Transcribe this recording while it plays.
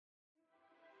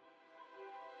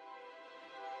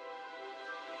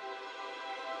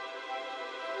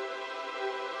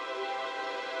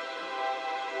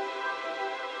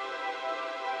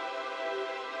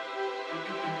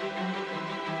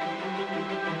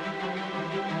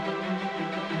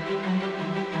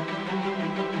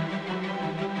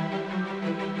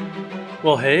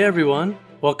Well, hey everyone.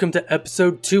 Welcome to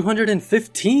episode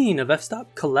 215 of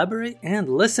F-Stop Collaborate and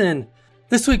Listen.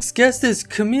 This week's guest is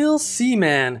Camille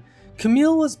Seaman.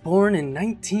 Camille was born in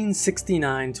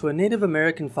 1969 to a Native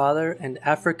American father and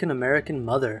African American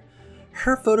mother.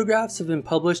 Her photographs have been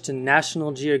published in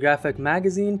National Geographic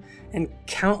magazine and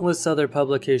countless other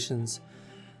publications.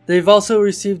 They've also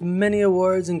received many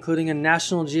awards, including a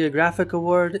National Geographic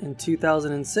Award in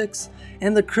 2006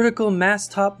 and the Critical Mass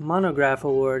Top Monograph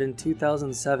Award in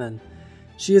 2007.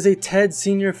 She is a TED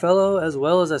Senior Fellow as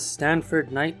well as a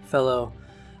Stanford Knight Fellow.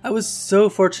 I was so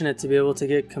fortunate to be able to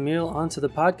get Camille onto the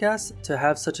podcast to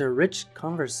have such a rich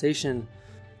conversation.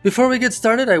 Before we get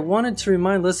started, I wanted to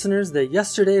remind listeners that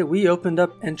yesterday we opened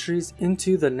up entries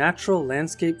into the Natural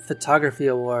Landscape Photography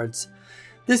Awards.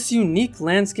 This unique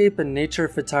landscape and nature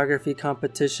photography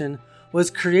competition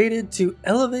was created to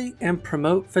elevate and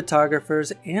promote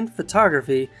photographers and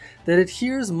photography that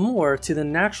adheres more to the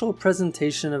natural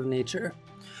presentation of nature.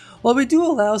 While we do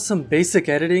allow some basic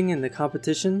editing in the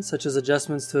competition, such as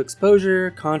adjustments to exposure,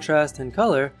 contrast, and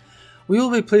color, we will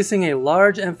be placing a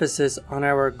large emphasis on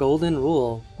our golden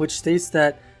rule, which states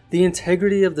that the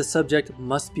integrity of the subject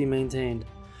must be maintained.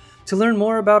 To learn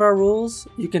more about our rules,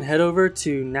 you can head over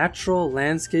to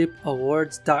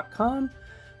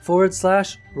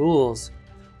naturallandscapeawards.com/rules.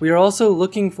 We are also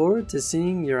looking forward to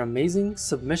seeing your amazing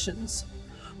submissions.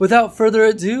 Without further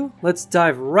ado, let's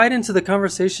dive right into the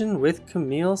conversation with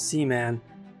Camille Seaman.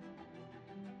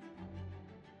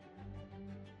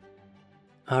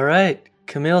 All right,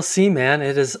 Camille Seaman,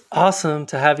 it is awesome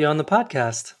to have you on the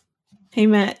podcast. Hey,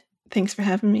 Matt. Thanks for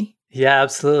having me. Yeah,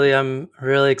 absolutely. I'm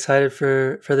really excited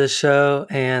for this show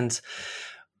and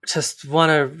just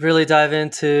want to really dive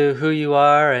into who you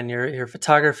are and your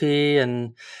photography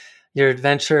and your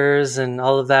adventures and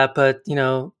all of that. But,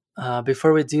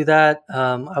 before we do that,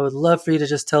 I would love for you to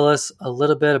just tell us a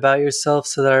little bit about yourself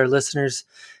so that our listeners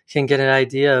can get an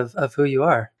idea of who you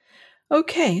are.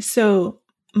 Okay, so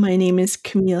my name is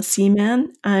Camille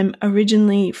Seaman. I'm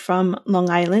originally from Long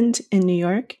Island in New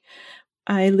York.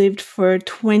 I lived for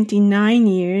 29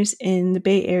 years in the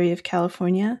Bay Area of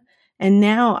California, and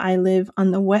now I live on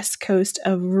the west coast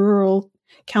of rural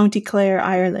County Clare,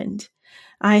 Ireland.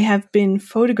 I have been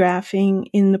photographing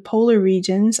in the polar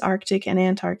regions, Arctic and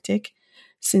Antarctic,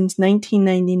 since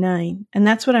 1999, and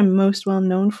that's what I'm most well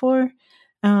known for,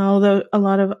 although a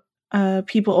lot of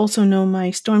people also know my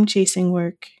storm chasing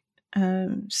work,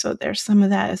 so there's some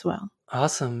of that as well.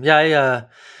 Awesome. Yeah,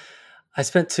 I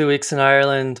spent 2 weeks in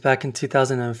Ireland back in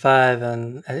 2005,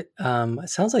 and it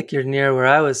sounds like you're near where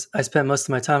I was. I spent most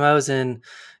of my time. I was in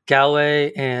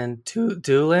Galway and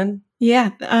Doolin.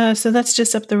 Yeah, so that's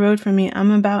just up the road from me. I'm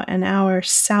about an hour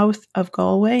south of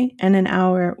Galway and an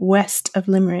hour west of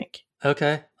Limerick.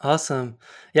 Okay, awesome.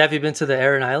 Yeah, have you been to the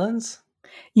Aran Islands?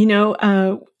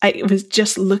 I was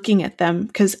just looking at them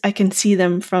because I can see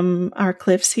them from our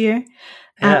cliffs here.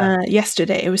 Yeah.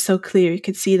 Yesterday, it was so clear you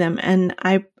could see them, and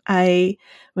I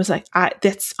was like,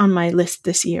 that's on my list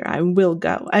this year. I will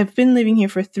go. I've been living here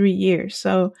for 3 years,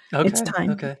 so it's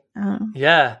time. Okay.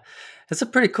 Yeah, it's a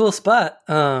pretty cool spot.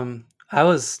 I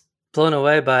was blown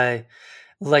away by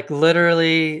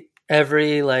literally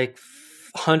every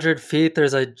 100 feet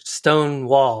there's a stone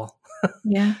wall.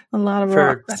 Yeah, a lot of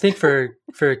rocks. I think for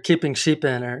keeping sheep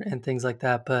in and things like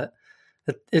that. But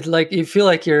it you feel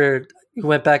like you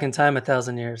went back in time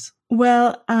 1,000 years.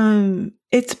 Well,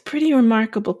 it's a pretty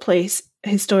remarkable place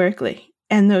historically.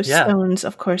 And those stones,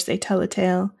 of course, they tell a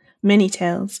tale, many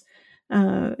tales.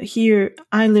 Here,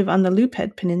 I live on the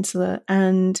Loophead Peninsula,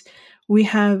 and we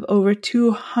have over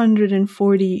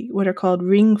 240 what are called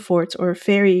ring forts or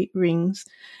fairy rings.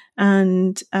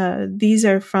 And these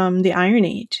are from the Iron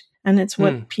Age, and it's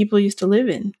what people used to live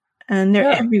in. And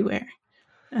they're everywhere.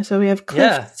 So we have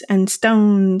cliffs and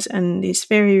stones and these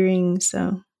fairy rings.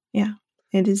 So, yeah,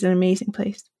 it is an amazing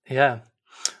place. Yeah.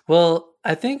 Well,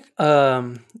 I think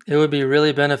it would be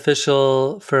really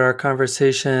beneficial for our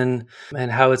conversation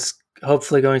and how it's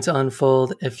hopefully going to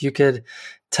unfold if you could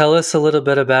tell us a little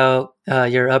bit about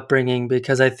your upbringing,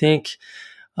 because I think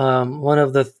one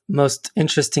of the most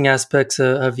interesting aspects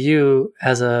of you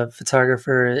as a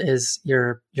photographer is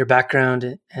your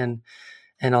background and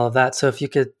all of that. So if you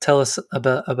could tell us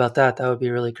about that would be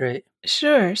really great.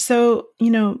 Sure. So,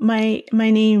 my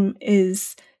name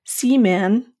is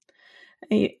Seaman,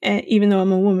 even though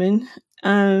I'm a woman.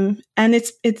 And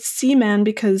it's Seaman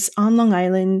because on Long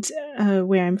Island,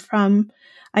 where I'm from,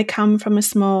 I come from a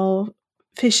small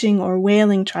fishing or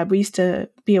whaling tribe. We used to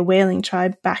be a whaling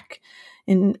tribe back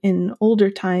in older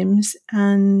times.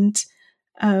 And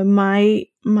my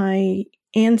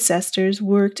ancestors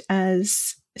worked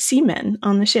as seamen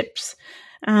on the ships.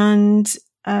 And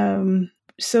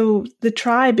so the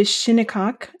tribe is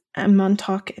Shinnecock and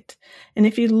Montaukett. And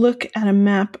if you look at a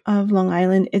map of Long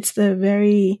Island, it's the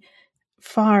very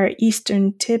far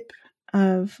eastern tip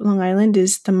of Long Island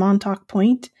is the Montauk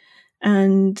Point.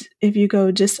 And if you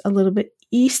go just a little bit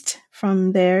east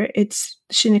from there, it's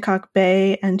Shinnecock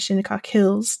Bay and Shinnecock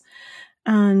Hills.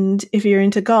 And if you're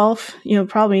into golf, you'll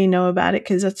probably know about it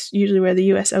because that's usually where the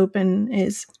US Open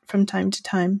is from time to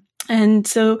time. And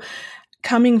so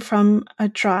coming from a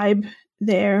tribe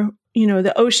there,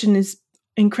 the ocean is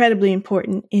incredibly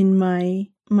important in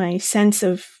my sense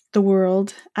of the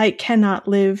world. I cannot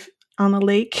live on a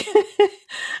lake.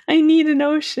 I need an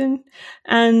ocean.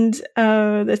 And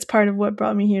that's part of what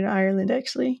brought me here to Ireland,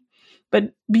 actually.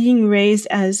 But being raised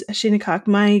as a Shinnecock,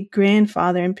 my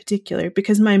grandfather in particular,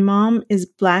 because my mom is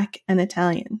Black and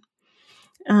Italian.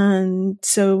 And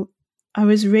so I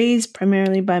was raised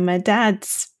primarily by my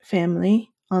dad's family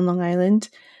on Long Island.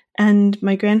 And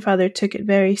my grandfather took it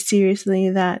very seriously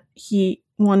that he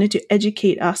wanted to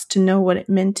educate us to know what it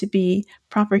meant to be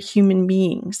proper human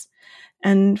beings.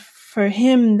 And for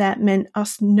him, that meant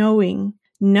us knowing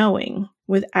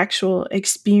with actual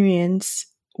experience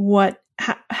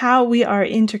how we are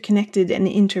interconnected and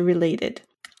interrelated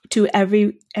to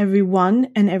everyone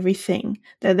and everything,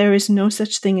 that there is no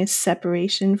such thing as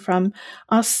separation from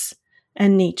us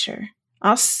and nature,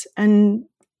 us and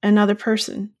another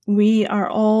person. We are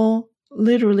all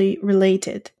literally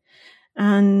related.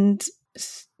 And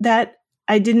that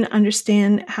I didn't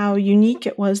understand how unique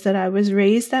it was that I was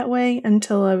raised that way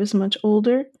until I was much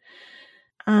older.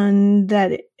 And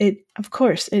that it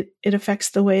affects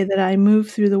the way that I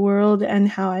move through the world and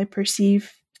how I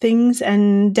perceive things,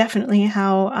 and definitely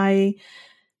how I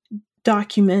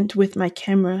document with my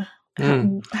camera,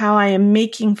 how I am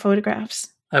making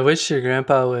photographs. I wish your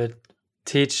grandpa would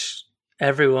teach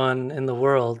everyone in the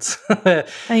world.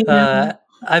 I know.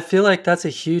 I feel like that's a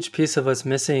huge piece of what's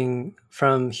missing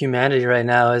from humanity right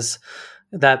now, is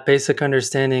that basic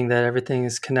understanding that everything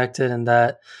is connected, and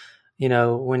that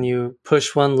when you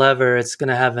push one lever, it's going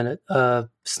to have a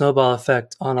snowball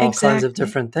effect on all kinds of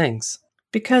different things.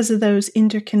 Because of those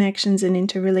interconnections and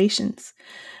interrelations.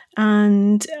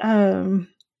 And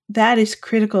that is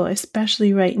critical,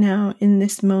 especially right now in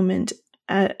this moment,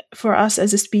 for us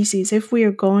as a species. If we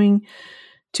are going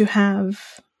to have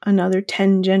another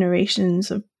 10 generations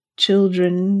of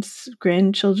children's,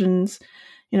 grandchildren's,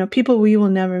 people we will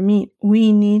never meet,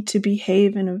 we need to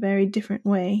behave in a very different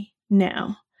way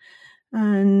now.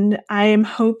 And I am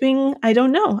hoping, I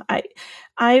don't know,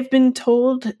 I've been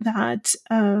told that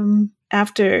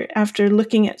after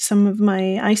looking at some of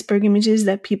my iceberg images,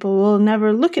 that people will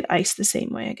never look at ice the same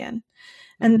way again.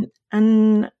 And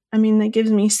I mean, that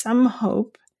gives me some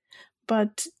hope.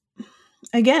 But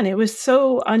again, it was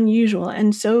so unusual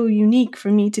and so unique for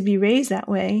me to be raised that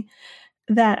way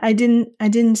that I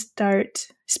didn't start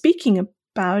speaking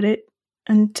about it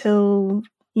until,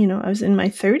 I was in my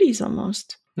 30s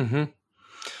almost. Mm-hmm.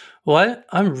 Well,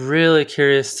 I'm really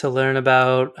curious to learn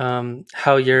about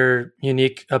how your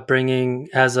unique upbringing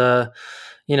as a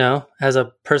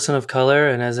person of color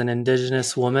and as an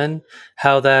Indigenous woman,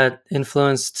 how that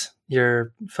influenced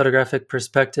your photographic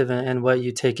perspective and what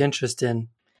you take interest in.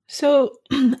 So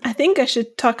I think I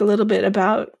should talk a little bit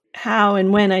about how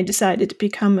and when I decided to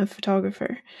become a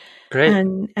photographer. Great.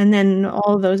 And then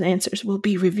all of those answers will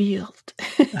be revealed.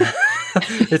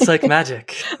 It's like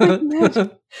magic. Like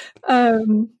magic.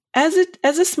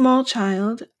 As a small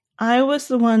child, I was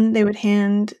the one they would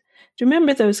hand. Do you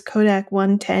remember those Kodak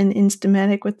 110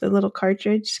 Instamatic with the little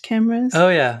cartridge cameras? Oh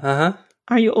yeah, uh-huh.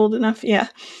 Are you old enough? Yeah.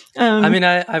 I mean,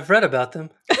 I've read about them.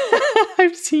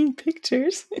 I've seen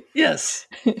pictures. Yes.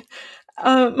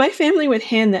 My family would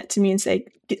hand that to me and say,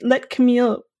 "Let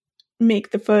Camille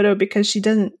make the photo because she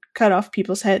doesn't cut off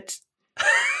people's heads."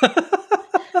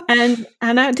 and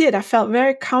I did. I felt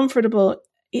very comfortable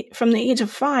from the age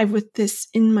of 5 with this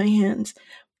in my hands.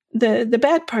 The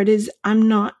bad part is I'm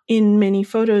not in many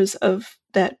photos of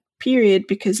that period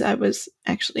because I was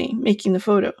actually making the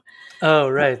photo. Oh,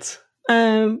 right.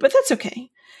 But that's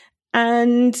okay.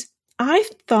 And I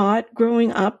thought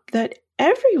growing up that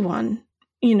everyone,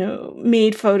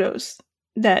 made photos,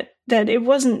 that it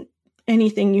wasn't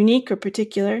anything unique or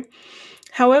particular.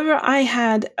 However, I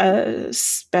had a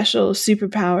special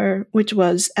superpower, which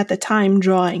was at the time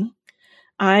drawing.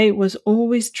 I was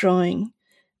always drawing,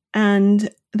 and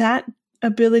that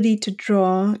ability to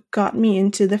draw got me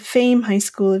into the FAME High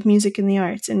School of Music and the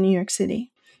Arts in New York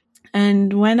City.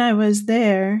 And when I was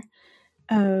there,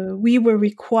 we were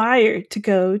required to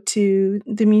go to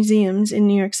the museums in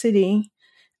New York City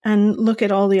and look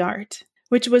at all the art,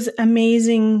 which was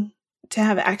amazing to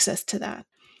have access to that.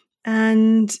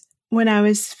 And when I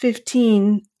was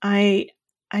 15, I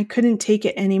couldn't take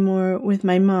it anymore with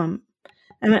my mom.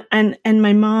 And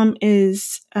my mom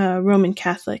is Roman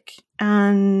Catholic.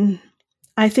 And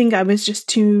I think I was just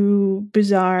too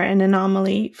bizarre and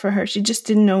anomaly for her. She just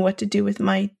didn't know what to do with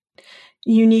my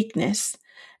uniqueness.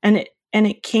 And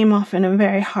it came off in a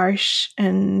very harsh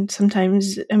and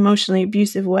sometimes emotionally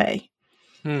abusive way.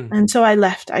 And so I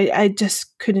left. I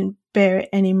just couldn't bear it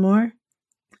anymore.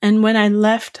 And when I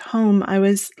left home, I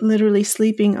was literally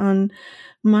sleeping on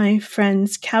my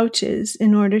friends' couches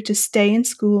in order to stay in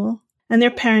school. And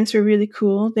their parents were really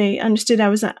cool. They understood I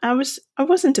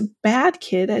wasn't a bad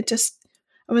kid. I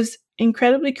was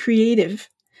incredibly creative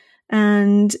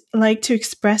and liked to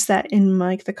express that in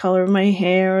like the color of my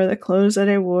hair or the clothes that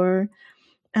I wore.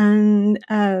 And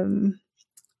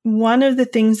one of the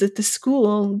things that the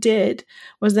school did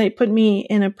was they put me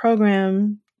in a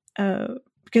program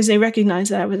because they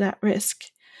recognized that I was at risk.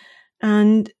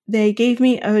 And they gave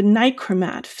me a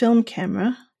Nichromat film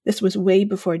camera. This was way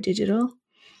before digital.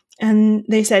 And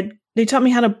they taught me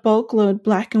how to bulk load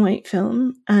black and white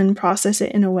film and process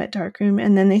it in a wet darkroom.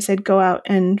 And then they said, go out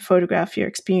and photograph your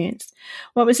experience.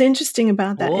 What was interesting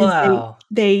about that is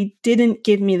they didn't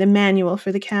give me the manual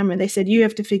for the camera. They said, you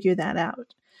have to figure that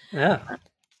out. Yeah.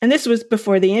 And this was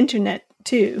before the internet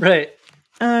too. Right.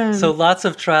 So lots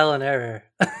of trial and error.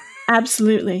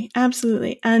 Absolutely.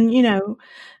 And,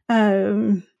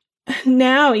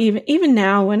 now, even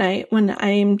now when I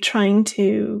am trying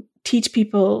to teach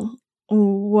people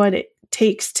what it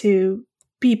takes to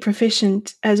be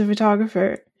proficient as a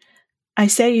photographer, I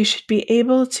say you should be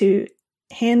able to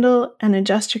handle and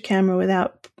adjust your camera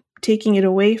without taking it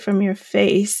away from your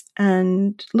face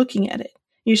and looking at it.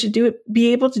 You should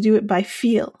be able to do it by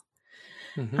feel.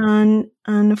 Mm-hmm.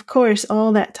 And of course,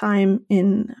 all that time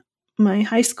in my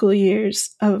high school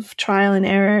years of trial and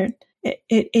error,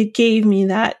 it gave me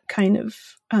that kind of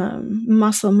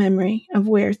muscle memory of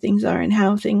where things are and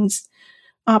how things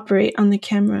operate on the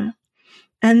camera.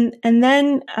 And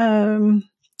then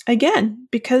again,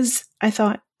 because I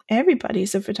thought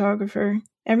everybody's a photographer,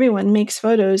 everyone makes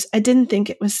photos, I didn't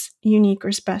think it was unique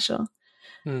or special.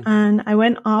 And I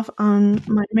went off on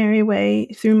my merry way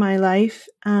through my life.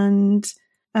 And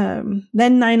then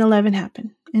 9/11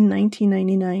 happened in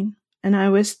 1999, and I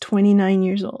was 29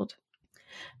 years old.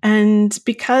 And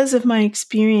because of my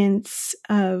experience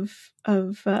of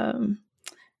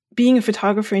being a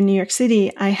photographer in New York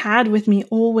City, I had with me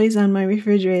always on my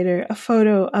refrigerator a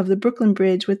photo of the Brooklyn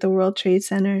Bridge with the World Trade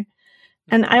Center.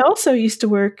 And I also used to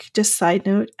work, just side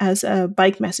note, as a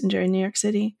bike messenger in New York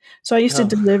City. So I used to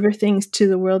deliver things to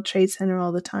the World Trade Center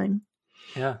all the time.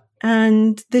 Yeah.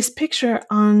 And this picture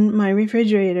on my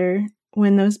refrigerator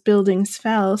when those buildings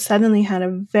fell suddenly had a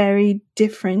very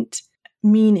different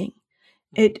meaning.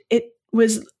 It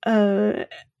was, and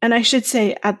I should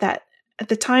say at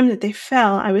the time that they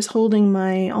fell, I was holding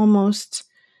my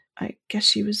I guess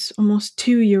she was almost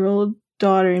 2-year-old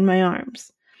daughter in my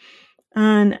arms.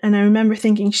 And I remember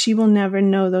thinking, she will never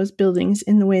know those buildings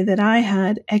in the way that I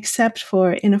had, except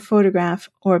for in a photograph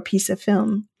or a piece of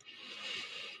film.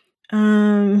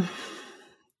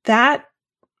 That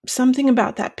something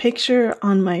about that picture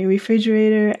on my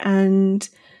refrigerator and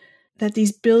that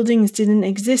these buildings didn't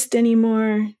exist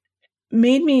anymore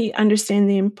made me understand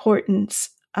the importance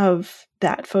of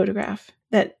that photograph,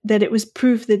 that it was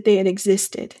proof that they had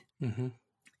existed. Mm-hmm.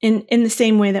 In the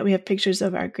same way that we have pictures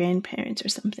of our grandparents or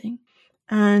something.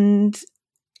 And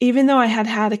even though I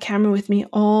had a camera with me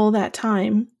all that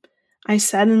time, I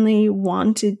suddenly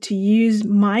wanted to use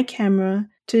my camera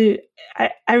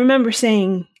I remember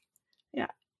saying,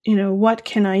 what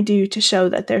can I do to show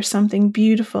that there's something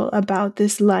beautiful about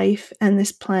this life and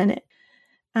this planet?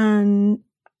 And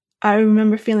I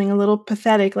remember feeling a little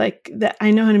pathetic, like that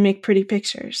I know how to make pretty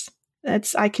pictures.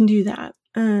 I can do that.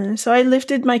 So I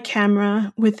lifted my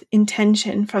camera with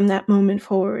intention from that moment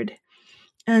forward.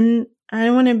 And I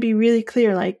want to be really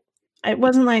clear, like, it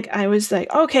wasn't like I was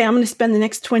like, okay, I'm going to spend the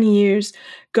next 20 years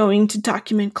going to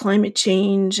document climate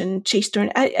change and chase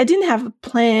storm. I didn't have a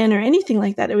plan or anything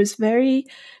like that. It was very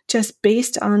just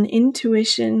based on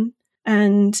intuition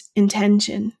and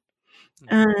intention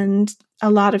and a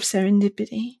lot of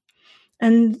serendipity.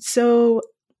 And so,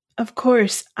 of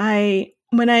course, when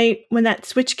that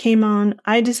switch came on,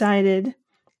 I decided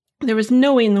there was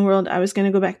no way in the world I was going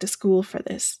to go back to school for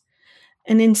this.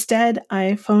 And instead,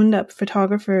 I phoned up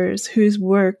photographers whose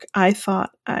work I thought,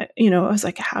 I was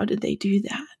like, how did they do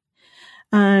that?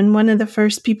 And one of the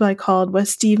first people I called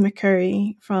was Steve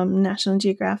McCurry from National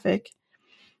Geographic.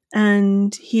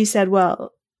 And he said,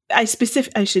 well, I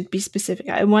should be specific.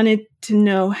 I wanted to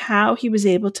know how he was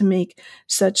able to make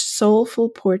such soulful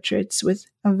portraits with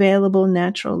available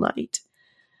natural light.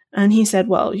 And he said,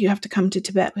 well, you have to come to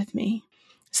Tibet with me. Oh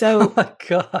So, my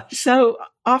gosh. so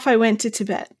off I went to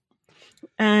Tibet.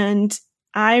 And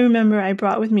I remember I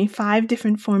brought with me 5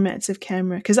 different formats of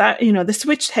camera because the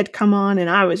switch had come on and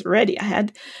I was ready. I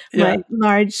had my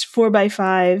large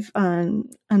 4x5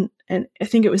 and I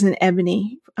think it was an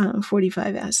ebony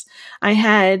 45S. I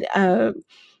had a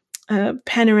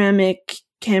panoramic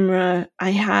camera.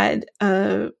 I had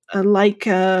a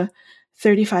Leica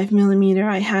 35 millimeter.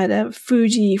 I had a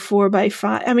Fuji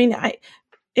 4x5. I mean,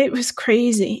 it was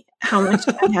crazy how much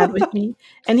I had with me.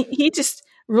 And he just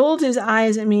rolled his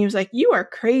eyes at me. He was like, you are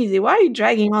crazy. Why are you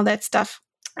dragging all that stuff?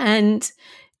 And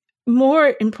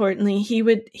more importantly, he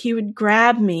would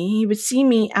grab me. He would see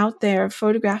me out there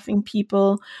photographing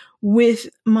people with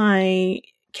my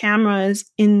cameras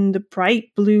in the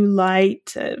bright blue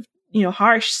light,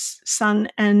 harsh sun.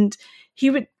 And he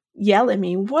would yell at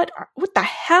me, what the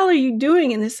hell are you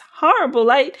doing in this horrible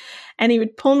light? And he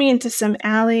would pull me into some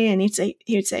alley and he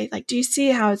would say, like, do you see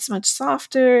how it's much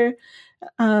softer?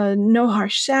 No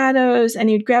harsh shadows. And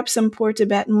he'd grab some poor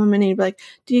Tibetan woman and he'd be like,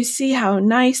 do you see how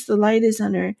nice the light is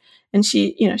on her? And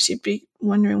she'd be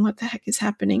wondering what the heck is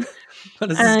happening.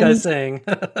 What is this guy saying?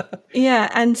 Yeah.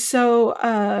 And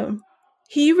so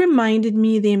he reminded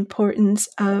me the importance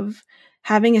of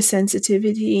having a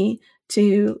sensitivity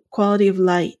to quality of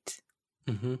light.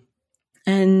 Mm-hmm.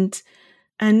 And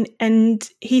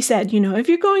he said, if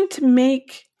you're going to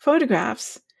make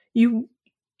photographs,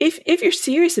 if you're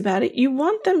serious about it, you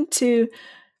want them to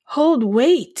hold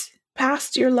weight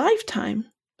past your lifetime.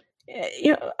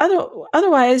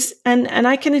 Otherwise, and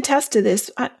I can attest to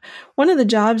this. One of the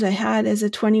jobs I had as a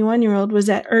 21-year-old was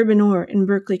at Urban Ore in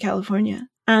Berkeley, California.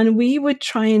 And we would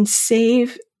try and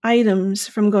save items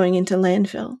from going into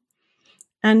landfill.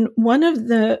 And one of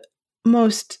the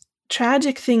most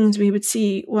tragic things we would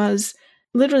see was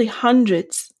literally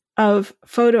hundreds of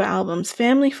photo albums,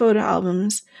 family photo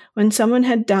albums. When someone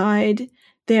had died,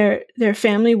 their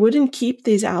family wouldn't keep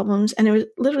these albums, and it was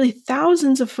literally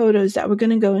thousands of photos that were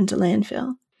going to go into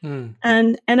landfill.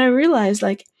 And I realized,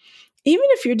 like, even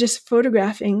if you're just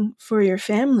photographing for your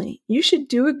family, you should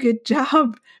do a good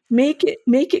job. Make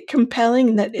it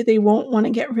compelling that they won't want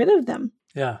to get rid of them.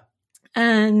 Yeah.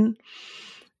 And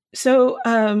so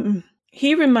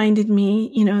he reminded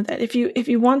me, that if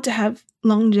you want to have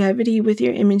longevity with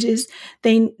your images,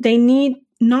 they need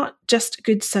not just a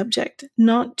good subject,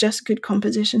 not just good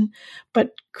composition,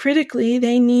 but critically,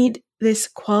 they need this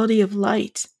quality of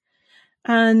light.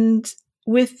 And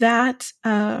with that,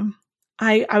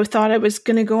 I thought I was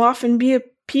going to go off and be a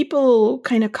people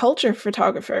kind of culture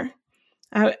photographer.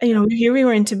 Here we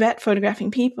were in Tibet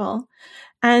photographing people,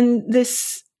 and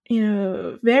this,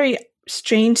 very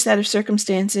strange set of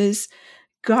circumstances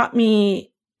got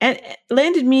me and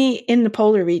landed me in the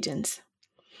polar regions.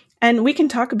 And we can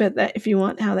talk about that if you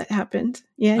want, how that happened.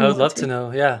 Yeah, I would love to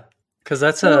know. Yeah, because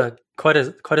that's quite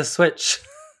a switch.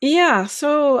 Yeah,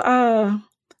 so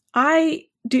I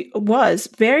was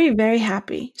very, very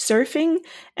happy surfing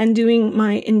and doing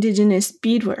my indigenous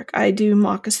beadwork. I do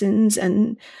moccasins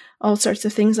and all sorts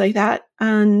of things like that.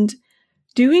 And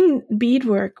doing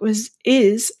beadwork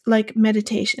is like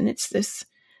meditation. It's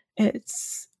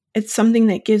something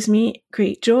that gives me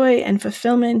great joy and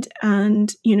fulfillment.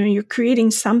 And, you're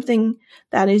creating something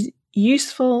that is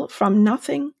useful from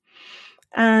nothing.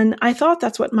 And I thought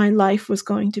that's what my life was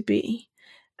going to be.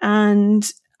 And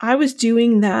I was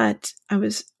doing that. I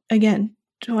was, again,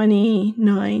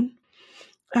 29,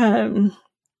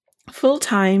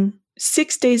 full-time,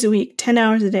 6 days a week, 10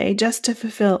 hours a day, just to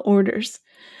fulfill orders.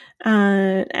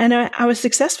 And I was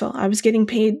successful. I was getting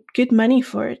paid good money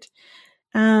for it.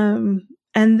 And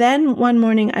then one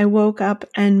morning I woke up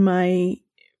and my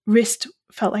wrist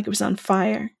felt like it was on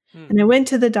fire. And I went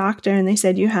to the doctor and they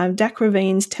said, you have de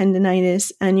Quervain's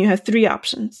tendinitis and you have 3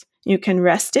 options. You can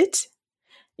rest it,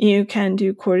 you can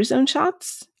do cortisone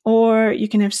shots, or you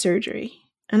can have surgery.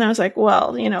 And I was like,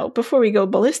 well, before we go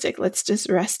ballistic, let's just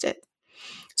rest it.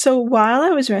 So while I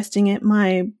was resting it,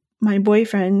 my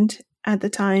boyfriend at the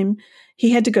time,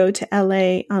 he had to go to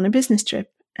LA on a business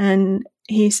trip. And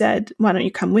he said, why don't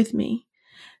you come with me?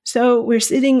 So we're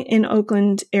sitting in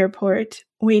Oakland Airport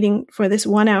waiting for this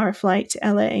 1-hour flight to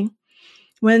LA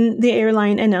when the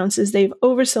airline announces they've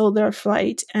oversold their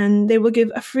flight and they will give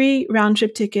a free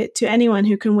round-trip ticket to anyone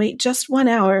who can wait just 1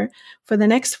 hour for the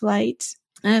next flight.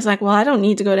 And I was like, well, I don't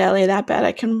need to go to LA that bad.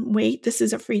 I can wait. This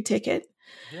is a free ticket.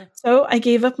 Yeah. So I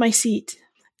gave up my seat.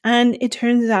 And it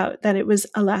turns out that it was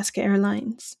Alaska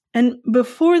Airlines. And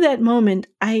before that moment,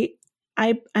 I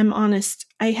I'm honest,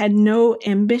 I had no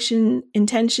ambition,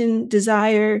 intention,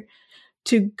 desire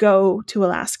to go to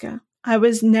Alaska. I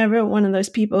was never one of those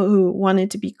people who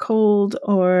wanted to be cold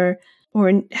or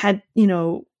had,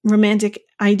 romantic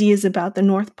ideas about the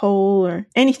North Pole or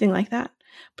anything like that.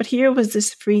 But here was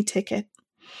this free ticket.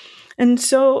 And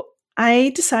so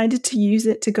I decided to use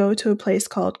it to go to a place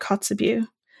called Kotzebue.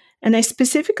 And I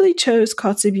specifically chose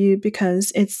Kotzebue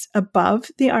because it's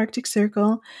above the Arctic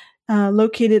Circle,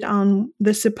 located on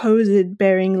the supposed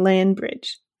Bering Land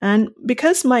Bridge. And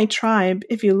because my tribe,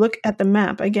 if you look at the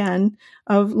map again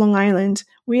of Long Island,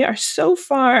 we are so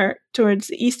far towards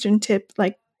the eastern tip,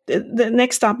 like the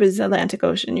next stop is the Atlantic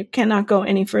Ocean. You cannot go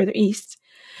any further east.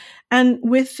 And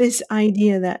with this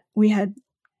idea that we had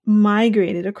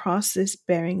migrated across this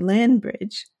Bering Land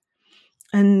Bridge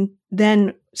and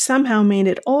then somehow made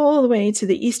it all the way to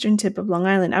the eastern tip of Long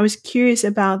Island, I was curious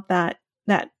about that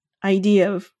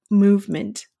idea of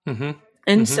movement. Mm-hmm.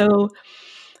 And so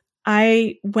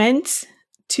I went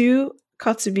to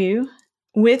Kotzebue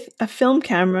with a film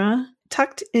camera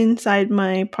tucked inside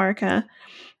my parka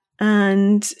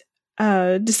and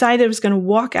decided I was going to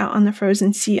walk out on the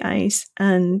frozen sea ice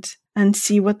and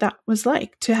see what that was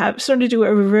like, to have sort of do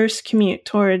a reverse commute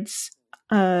towards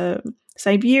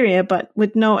Siberia, but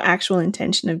with no actual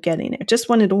intention of getting there. Just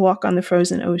wanted to walk on the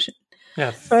frozen ocean.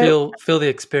 Yeah, feel the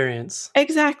experience.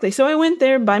 Exactly. So I went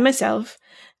there by myself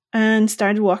and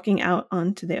started walking out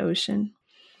onto the ocean.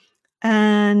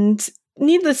 And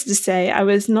needless to say, I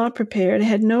was not prepared. I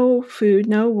had no food,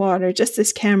 no water, just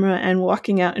this camera and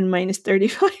walking out in minus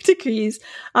 35 degrees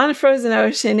on a frozen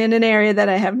ocean in an area that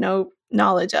I have no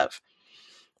knowledge of.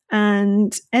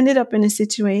 And ended up in a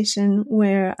situation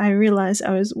where I realized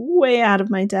I was way out of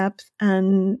my depth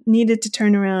and needed to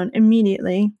turn around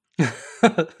immediately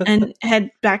and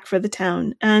head back for the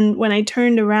town. And when I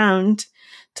turned around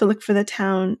to look for the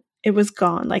town, it was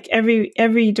gone. Like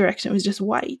every direction was just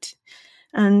white.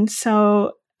 And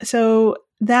so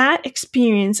that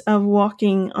experience of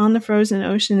walking on the frozen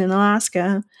ocean in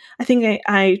Alaska, I think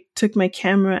I took my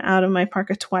camera out of my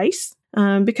parka twice.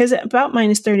 Because at about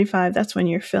minus 35, that's when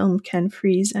your film can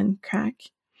freeze and crack.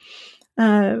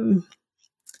 And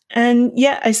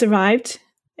yeah, I survived.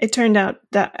 It turned out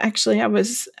that actually I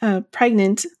was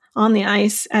pregnant on the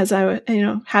ice as I was,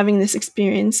 having this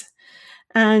experience.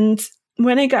 And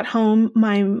when I got home,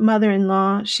 my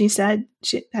mother-in-law,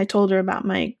 I told her about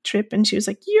my trip, and she was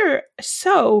like, "You're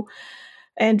so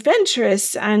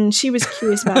adventurous." And she was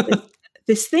curious about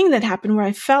this thing that happened where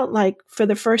I felt like for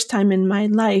the first time in my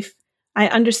life, I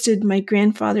understood my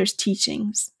grandfather's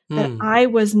teachings, that I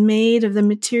was made of the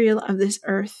material of this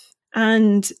earth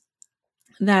and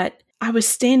that I was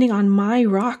standing on my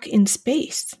rock in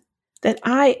space, that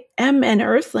I am an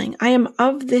earthling. I am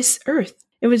of this earth.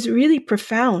 It was really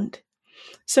profound.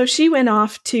 So she went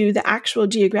off to the actual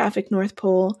geographic North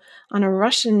Pole on a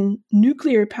Russian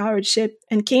nuclear-powered ship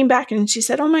and came back and she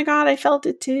said, "Oh my God, I felt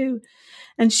it too."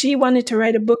 And she wanted to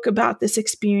write a book about this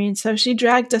experience. So she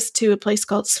dragged us to a place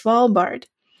called Svalbard.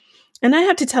 And I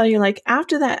have to tell you, like,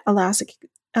 after that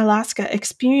Alaska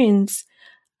experience,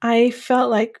 I felt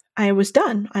like I was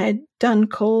done. I had done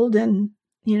cold and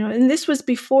this was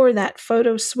before that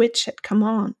photo switch had come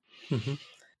on.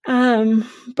 Mm-hmm.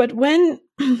 But when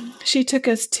she took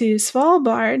us to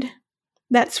Svalbard,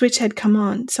 that switch had come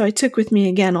on. So I took with me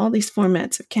again all these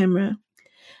formats of camera.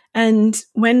 And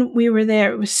when we were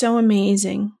there, it was so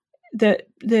amazing. And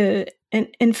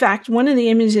in fact, one of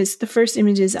the first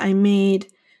images I made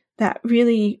that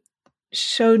really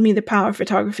showed me the power of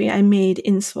photography, I made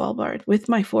in Svalbard with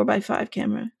my 4x5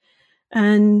 camera.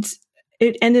 And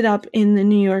it ended up in the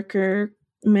New Yorker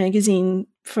magazine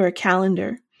for a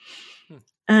calendar.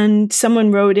 And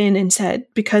someone wrote in and said,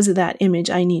 because of that image,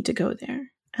 I need to go there.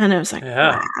 And I was like,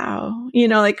 wow,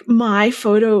 like my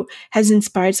photo has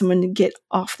inspired someone to get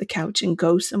off the couch and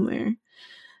go somewhere.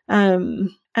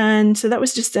 And so that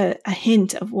was just a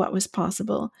hint of what was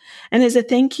possible. And as a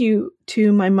thank you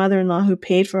to my mother-in-law who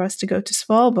paid for us to go to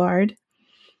Svalbard,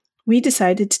 we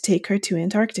decided to take her to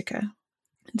Antarctica.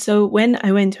 And so when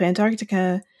I went to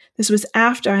Antarctica, this was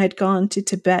after I had gone to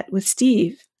Tibet with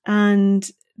Steve, and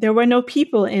there were no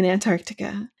people in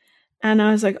Antarctica. And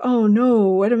I was like, oh no,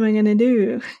 what am I going to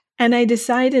do? And I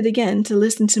decided again to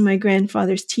listen to my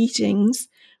grandfather's teachings,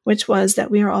 which was that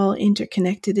we are all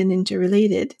interconnected and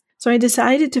interrelated. So I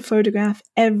decided to photograph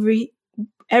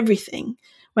everything,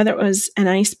 whether it was an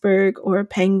iceberg or a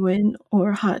penguin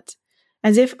or a hut,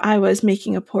 as if I was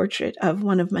making a portrait of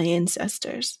one of my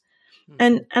ancestors.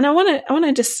 And I want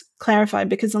to just clarify,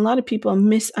 because a lot of people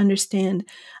misunderstand.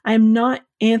 I'm not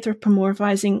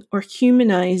anthropomorphizing or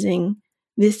humanizing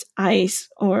this ice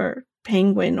or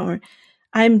penguin, or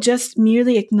I'm just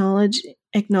merely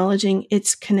acknowledging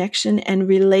its connection and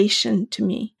relation to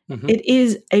me. Mm-hmm. It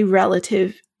is a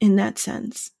relative in that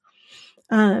sense.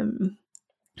 And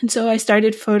so I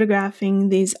started photographing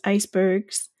these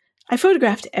icebergs. I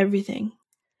photographed everything.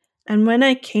 And when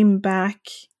I came back,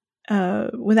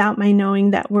 without my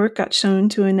knowing, that work got shown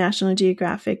to a National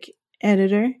Geographic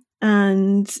editor,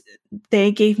 and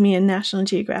they gave me a National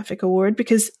Geographic award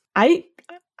because it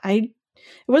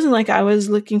wasn't like I was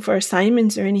looking for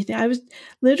assignments or anything. I was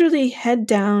literally head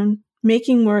down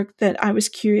making work that I was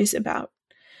curious about.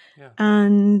 Yeah.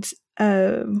 And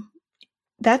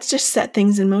that's just set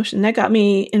things in motion. That got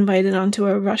me invited onto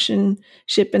a Russian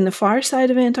ship in the far side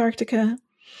of Antarctica.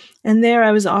 And there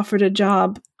I was offered a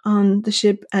job on the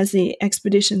ship as the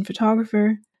expedition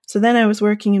photographer. So then I was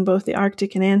working in both the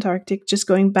Arctic and Antarctic, just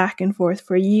going back and forth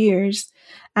for years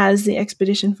as the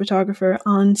expedition photographer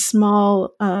on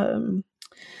small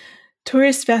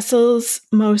tourist vessels,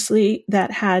 mostly,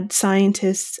 that had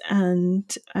scientists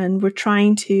and were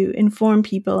trying to inform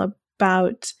people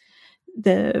about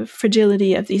the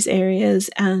fragility of these areas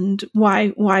and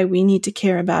why we need to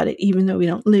care about it, even though we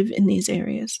don't live in these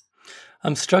areas.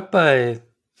 I'm struck by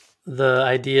the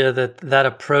idea that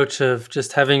approach of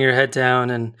just having your head down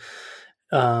and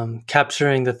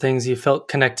capturing the things you felt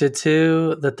connected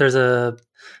to, that there's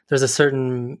a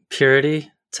certain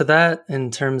purity to that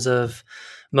in terms of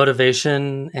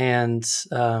motivation and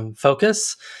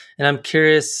focus. And I'm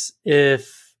curious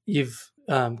if you've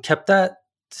kept that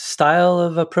style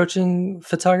of approaching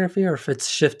photography, or if it's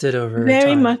shifted over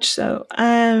Very time. much so.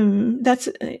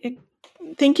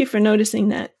 Thank you for noticing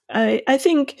that. I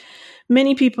think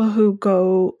many people who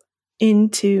go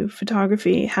into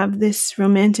photography have this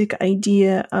romantic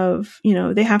idea of,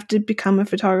 they have to become a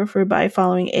photographer by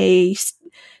following A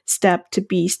step to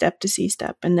B step to C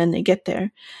step, and then they get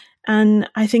there. And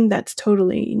I think that's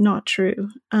totally not true.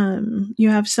 You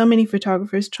have so many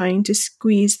photographers trying to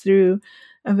squeeze through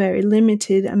a very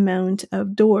limited amount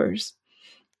of doors.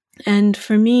 And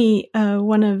for me,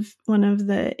 one of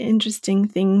the interesting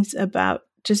things about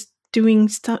just doing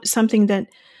something that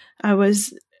I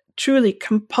was truly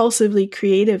compulsively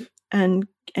creative and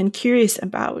curious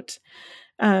about,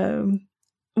 when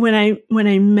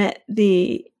I met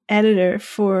the editor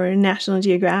for National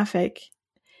Geographic,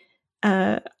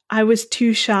 I was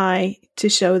too shy to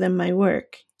show them my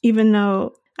work, even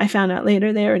though I found out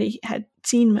later they already had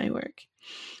seen my work.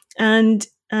 And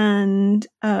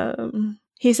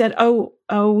he said, "Oh,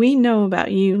 we know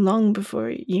about you long before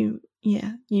you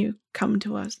come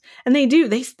to us." And they do.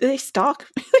 They stalk.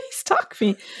 They stalk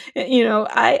me.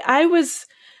 I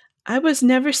was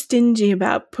never stingy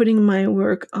about putting my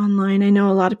work online. I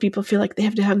know a lot of people feel like they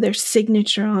have to have their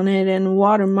signature on it and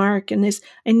watermark and this.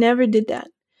 I never did that.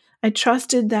 I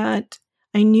trusted that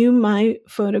I knew my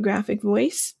photographic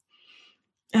voice,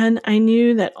 and I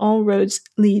knew that all roads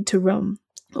lead to Rome,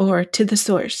 or to the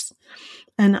source.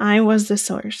 And I was the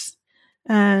source.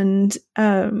 And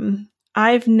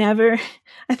I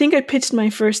think I pitched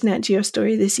my first Nat Geo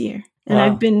story this year. And wow.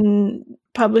 I've been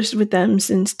published with them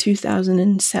since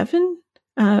 2007.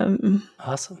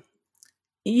 Awesome.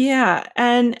 Yeah.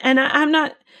 And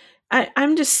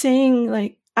I'm just saying,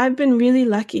 like, I've been really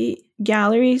lucky.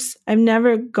 Galleries, I've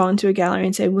never gone to a gallery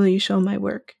and said, "Will you show my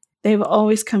work?" They've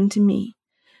always come to me.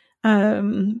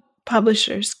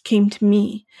 Publishers came to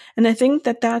me. And I think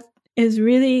that is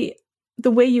really the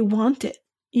way you want it.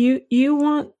 You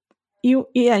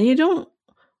don't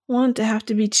want to have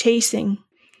to be chasing.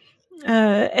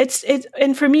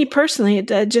 And for me personally,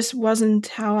 it just wasn't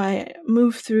how I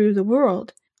move through the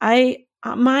world.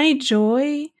 My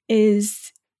joy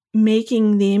is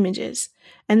making the images.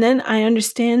 And then I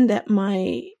understand that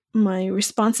my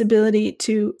responsibility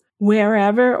to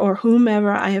wherever or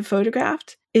whomever I have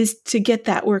photographed is to get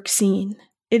that work seen.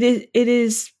 It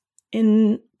is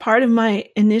in part of my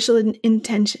initial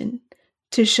intention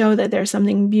to show that there's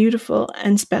something beautiful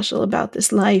and special about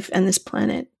this life and this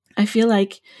planet. I feel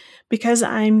like because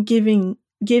I'm given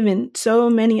so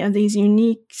many of these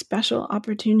unique, special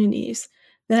opportunities,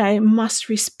 that I must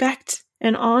respect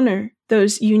and honor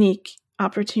those unique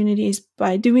opportunities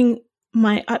by doing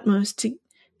my utmost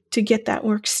to get that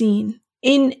work seen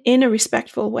in a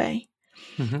respectful way.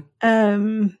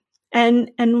 Mm-hmm.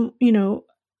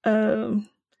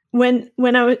 When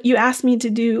you asked me to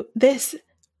do this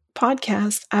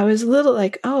podcast, I was a little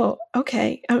like, oh,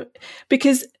 okay.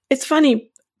 Because it's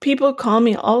funny, people call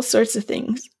me all sorts of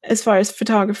things as far as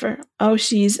photographer. Oh,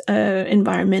 she's an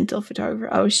environmental photographer.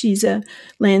 Oh, she's a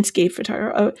landscape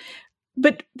photographer. Oh,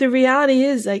 but the reality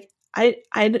is, like,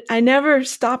 I never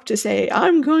stopped to say,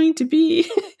 I'm going to be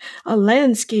a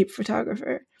landscape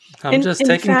photographer. I'm just in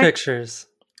taking fact, pictures.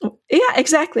 yeah,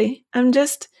 exactly. I'm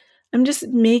just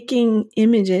making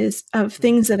images of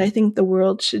things that I think the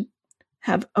world should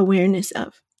have awareness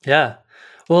of. Yeah.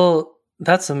 Well,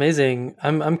 that's amazing.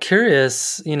 I'm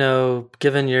curious,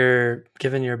 given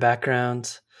your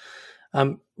background,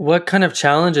 what kind of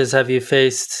challenges have you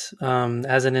faced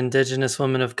as an Indigenous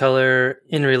woman of color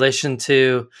in relation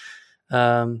to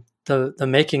the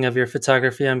making of your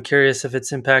photography? I'm curious if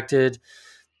it's impacted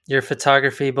your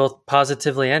photography both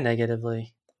positively and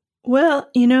negatively. Well,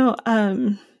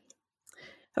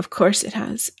 of course it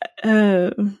has.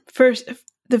 The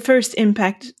first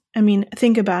impact, I mean,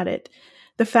 think about it.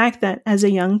 The fact that as a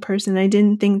young person, I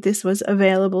didn't think this was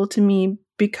available to me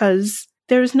because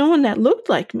there was no one that looked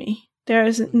like me. There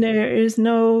was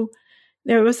no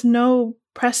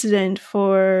precedent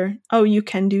for, oh, you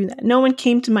can do that. No one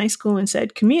came to my school and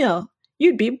said, Camille,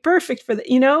 you'd be perfect for that.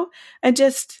 I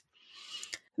just,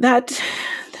 that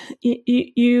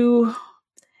you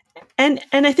and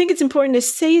I think it's important to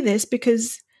say this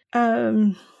because part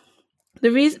of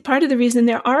the reason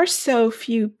there are so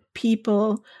few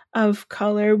people of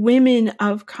color, women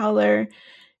of color,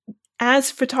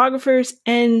 as photographers,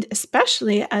 and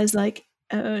especially as like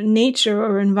nature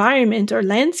or environment or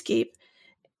landscape,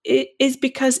 it is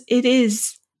because it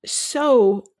is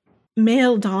so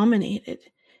male dominated.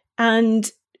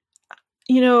 And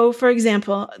for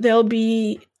example, there'll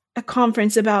be a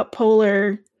conference about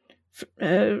polar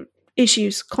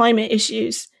issues, climate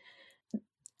issues.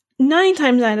 9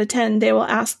 times out of 10, they will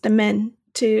ask the men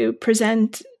to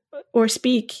present or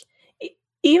speak,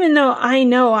 even though I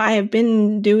know I have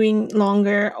been doing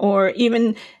longer or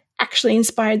even actually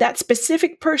inspired that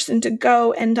specific person to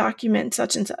go and document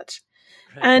such and such.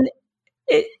 Right.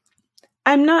 And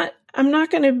I'm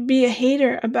not going to be a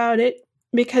hater about it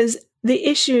because the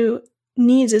issue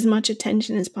needs as much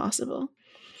attention as possible.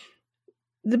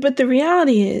 But the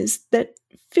reality is that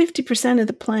 50% of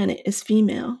the planet is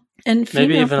female. And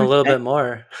maybe even a little bit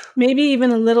more. Maybe even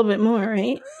a little bit more,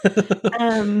 right?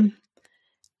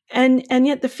 And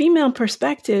yet the female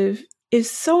perspective is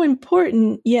so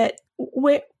important. Yet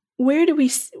where do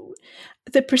we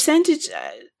the percentage?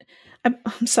 I'm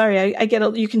sorry,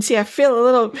 you can see I feel a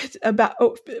little bit a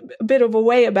bit of a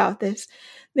way about this.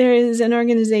 There is an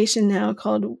organization now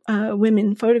called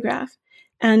Women Photograph,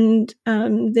 and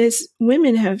these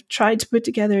women have tried to put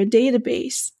together a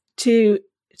database to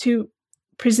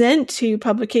present to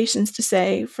publications to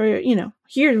say,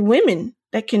 here's women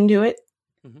that can do it.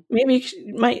 Mm-hmm. Maybe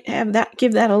you might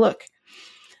give that a look.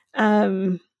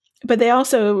 But they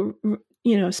also,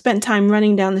 spent time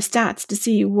running down the stats to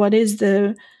see what is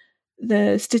the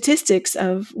statistics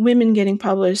of women getting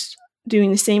published,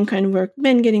 doing the same kind of work,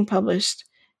 men getting published.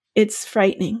 It's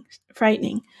frightening.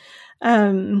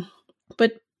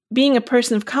 But being a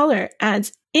person of color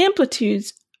adds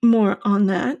amplitudes more on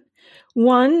that.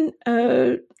 One,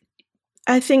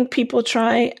 I think people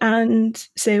try and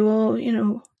say, well,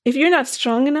 if you're not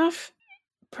strong enough,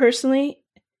 personally,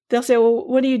 they'll say, well,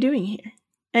 what are you doing here?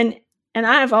 And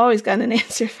I've always got an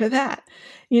answer for that.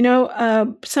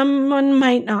 Someone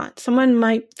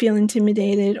might feel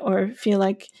intimidated or feel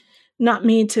like not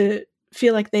made to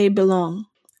feel like they belong.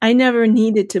 I never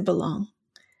needed to belong.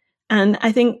 And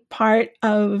I think part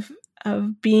of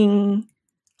being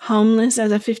homeless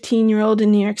as a 15-year-old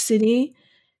in New York City,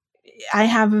 I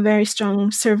have a very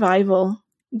strong survival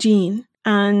gene,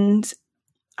 and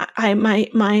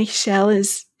my shell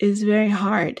is very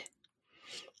hard.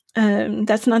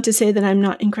 That's not to say that I'm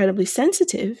not incredibly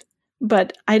sensitive,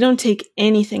 but I don't take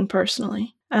anything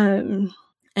personally. And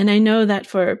I know that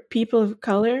for people of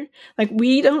color, like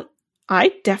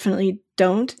I definitely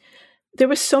don't. There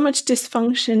was so much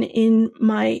dysfunction in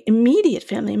my immediate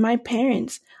family, my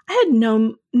parents. I had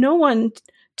no one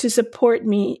to support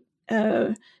me,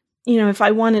 if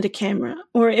I wanted a camera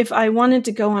or if I wanted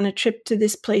to go on a trip to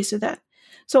this place or that.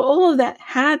 So all of that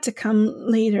had to come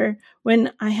later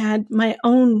when I had my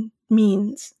own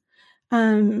means.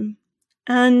 And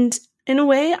in a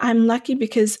way, I'm lucky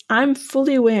because I'm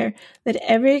fully aware that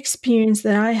every experience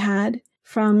that I had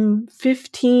from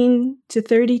 15 to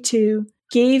 32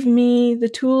 gave me the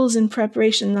tools and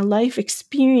preparation, the life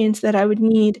experience that I would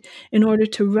need in order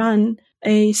to run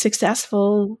a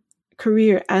successful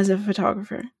career as a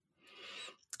photographer.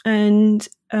 And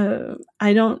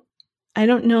I don't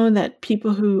know that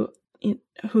people who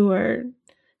are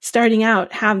starting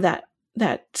out have that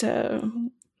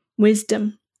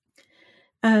wisdom.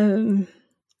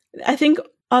 I think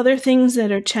other things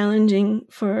that are challenging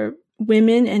for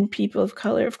women and people of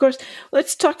color. Of course,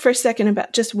 let's talk for a second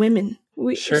about just women.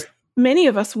 Sure. Many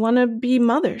of us want to be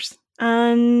mothers,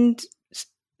 and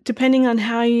depending on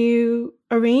how you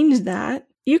arrange that,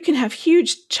 you can have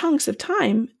huge chunks of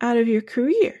time out of your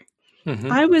career.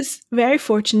 Mm-hmm. I was very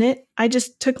fortunate. I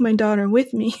just took my daughter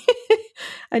with me.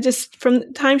 From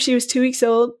the time she was 2 weeks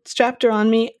old, strapped her on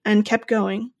me and kept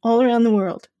going all around the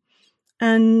world.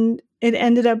 And it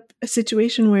ended up a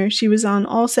situation where she was on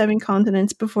all 7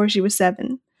 continents before she was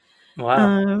 7.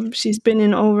 Wow. She's been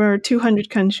in over 200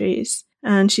 countries,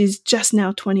 and she's just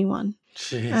now 21.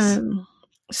 Jeez.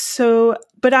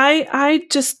 But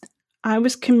I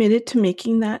was committed to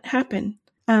making that happen.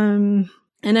 And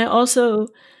I also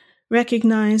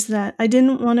recognized that I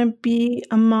didn't want to be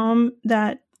a mom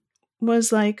that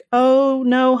was like, oh,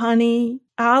 no, honey,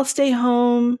 I'll stay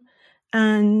home.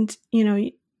 And,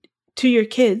 to your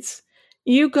kids,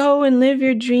 you go and live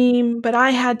your dream, but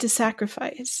I had to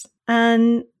sacrifice.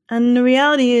 And the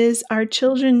reality is our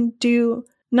children do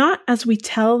not as we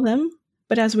tell them,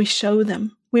 but as we show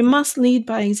them. We must lead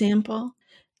by example.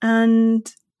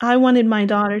 And I wanted my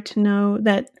daughter to know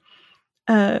that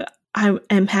I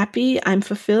am happy, I'm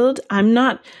fulfilled. I'm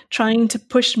not trying to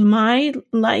push my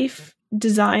life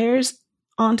desires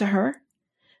onto her.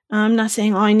 I'm not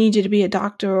saying, oh, I need you to be a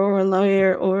doctor or a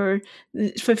lawyer or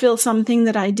fulfill something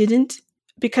that I didn't,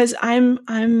 because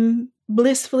I'm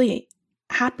blissfully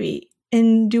happy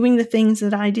in doing the things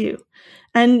that I do.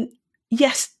 And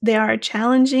yes, they are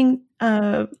challenging.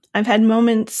 I've had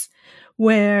moments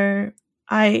where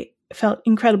I felt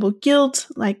incredible guilt,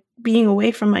 like being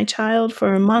away from my child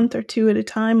for a month or 2 at a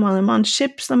time while I'm on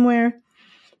ship somewhere.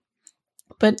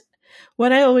 But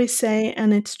what I always say,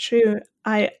 and it's true,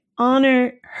 I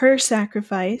honor her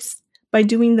sacrifice by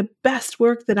doing the best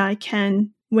work that I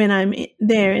can when I'm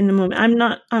there in the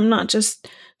moment. I'm not just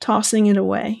tossing it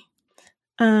away.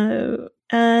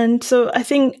 And so I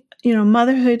think,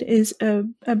 motherhood is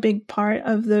a big part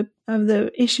of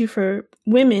the issue for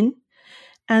women.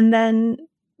 And then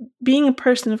being a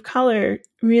person of color,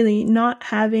 really not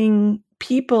having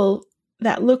people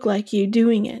that look like you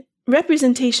doing it.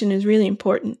 Representation is really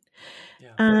important.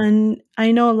 Yeah. And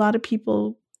I know a lot of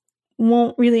people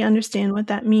won't really understand what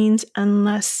that means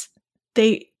unless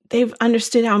they've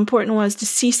understood how important it was to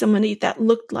see somebody that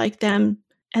looked like them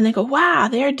and they go, wow,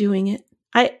 they're doing it.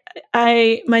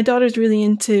 My daughter's really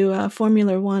into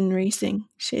Formula One racing.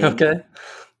 Okay.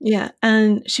 Yeah.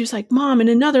 And she was like, Mom, in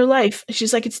another life.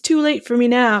 She's like, it's too late for me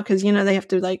now. Cause they have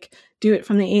to do it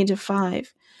from the age of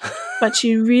 5. But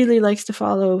she really likes to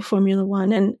follow Formula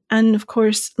One. And of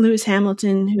course, Lewis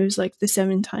Hamilton, who's the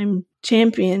 7-time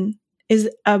champion, is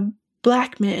a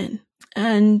Black man.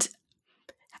 And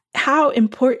how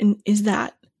important is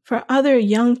that for other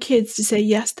young kids to say,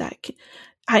 yes, that's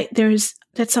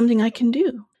something I can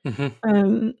do.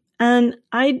 Mm-hmm. And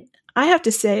I have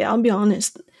to say, I'll be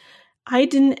honest, I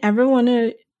didn't ever want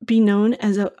to be known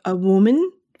as a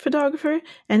woman photographer,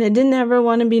 and I didn't ever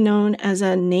want to be known as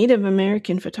a Native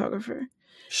American photographer.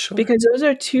 Sure. Because those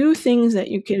are 2 things that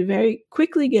you could very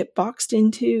quickly get boxed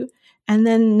into, and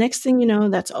then next thing you know,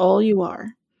 that's all you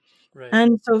are. Right.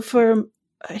 And so for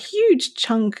a huge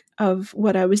chunk of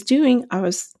what I was doing, I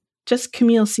was just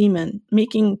Camille Seaman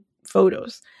making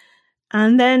photos.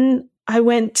 And then I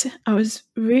was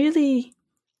really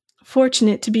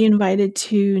fortunate to be invited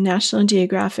to National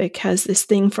Geographic has this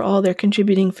thing for all their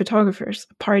contributing photographers,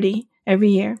 a party every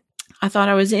year. I thought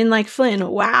I was in like Flynn.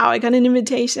 Wow, I got an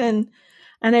invitation.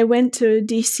 And I went to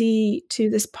DC to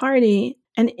this party.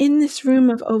 And in this room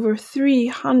of over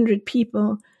 300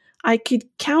 people, I could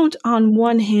count on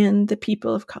one hand the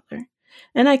people of color.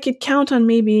 And I could count on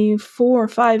maybe 4 or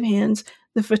 5 hands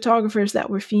the photographers that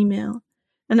were female.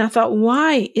 And I thought,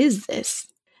 why is this?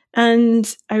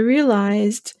 And I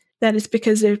realized that it's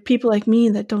because there are people like me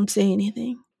that don't say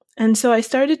anything. And so I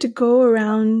started to go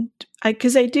around,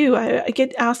 because I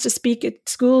get asked to speak at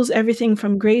schools, everything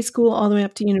from grade school all the way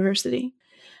up to university.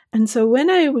 And so when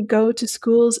I would go to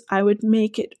schools, I would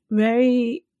make it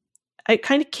I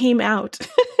kind of came out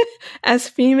as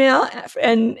female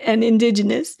and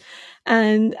Indigenous.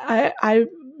 And I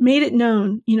made it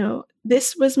known,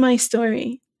 this was my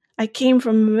story. I came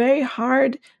from a very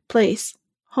hard place,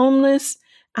 homeless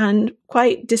and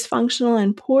quite dysfunctional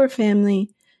and poor family.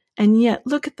 And yet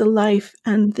look at the life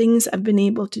and things I've been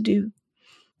able to do.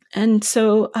 And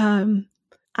so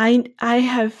I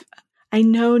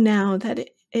know now that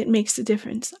it makes a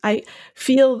difference. I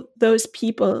feel those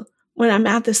people when I'm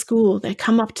at the school, they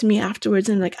come up to me afterwards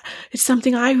and it's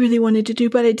something I really wanted to do,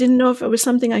 but I didn't know if it was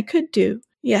something I could do.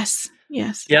 Yes.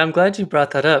 Yeah, I'm glad you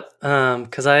brought that up.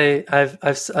 Because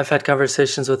I've had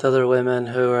conversations with other women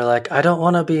who are like, I don't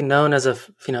want to be known as a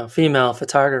female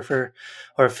photographer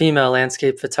or a female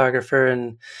landscape photographer,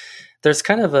 and there's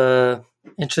kind of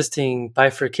interesting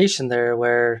bifurcation there,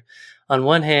 where on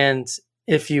one hand,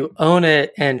 if you own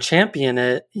it and champion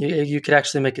it, you could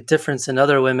actually make a difference in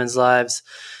other women's lives.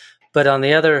 But on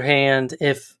the other hand,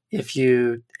 if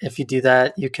you do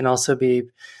that, you can also be,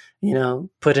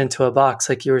 put into a box,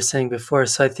 like you were saying before.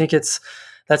 So I think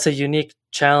that's a unique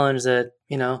challenge that,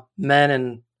 men,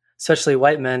 and especially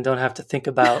white men, don't have to think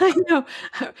about. I know.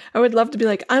 I would love to be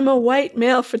like, I'm a white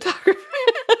male photographer.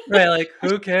 Right, like,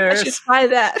 who cares? I should try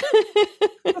that.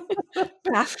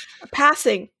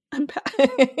 Passing.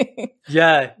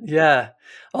 Yeah.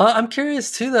 Well, I'm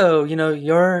curious too, though.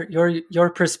 Your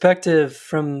perspective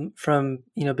from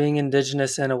being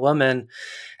Indigenous and a woman.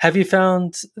 Have you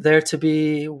found there to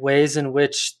be ways in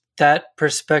which that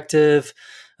perspective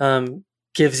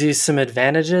gives you some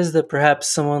advantages that perhaps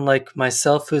someone like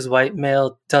myself, who's white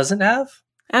male, doesn't have?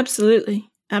 Absolutely.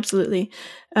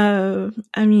 I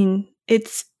mean,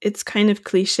 it's kind of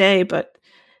cliche, but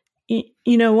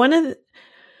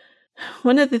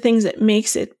one of the things that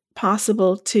makes it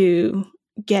possible to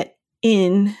get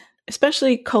in,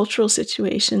 especially cultural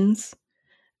situations,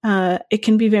 it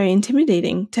can be very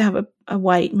intimidating to have a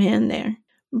white man there.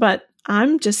 But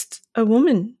I'm just a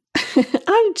woman.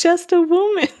 I'm just a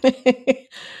woman.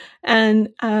 And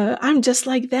I'm just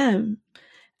like them.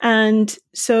 And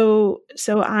so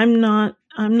I'm not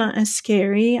as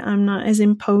scary. I'm not as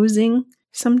imposing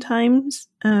sometimes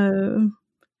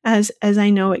as I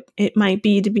know it might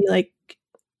be to be like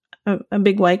a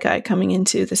big white guy coming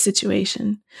into the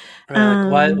situation. Right,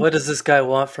 like, what does this guy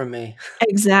want from me?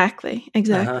 Exactly.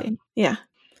 Yeah.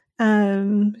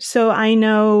 So I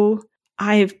know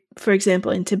for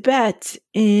example, in Tibet,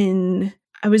 I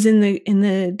was in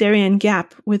the Darien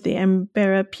Gap with the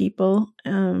Embera people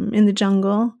in the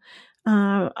jungle,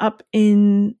 up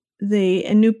in the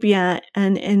Inupiat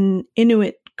and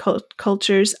Inuit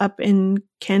cultures up in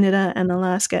Canada and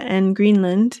Alaska and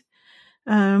Greenland.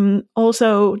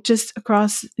 Also, just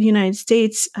across the United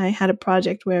States, I had a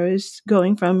project where I was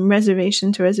going from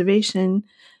reservation to reservation,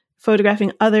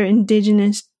 photographing other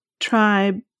Indigenous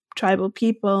tribal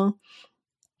people.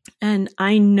 And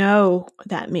I know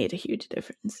that made a huge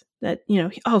difference. That,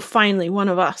 finally one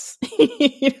of us,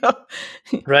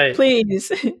 right?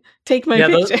 Please take my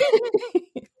picture.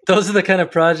 Those are the kind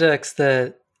of projects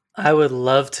that I would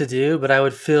love to do, but I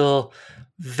would feel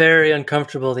very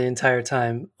uncomfortable the entire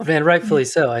time, and rightfully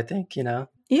so, I think.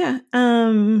 Yeah.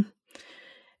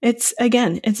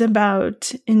 It's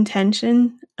about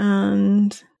intention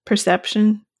and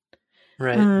perception.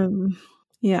 Right.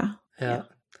 Yeah.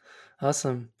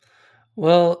 Awesome.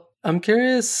 Well, I'm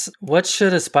curious, what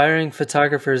should aspiring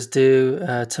photographers do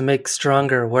to make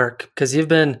stronger work? Because you've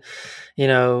been,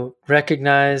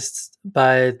 recognized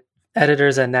by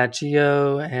editors at Nat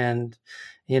Geo, and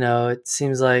it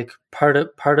seems like part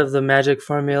of the magic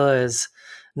formula is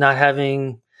not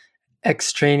having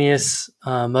extraneous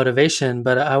motivation.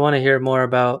 But I want to hear more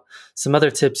about some other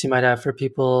tips you might have for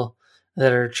people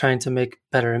that are trying to make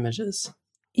better images.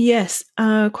 Yes,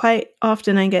 quite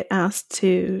often I get asked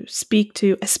to speak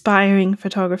to aspiring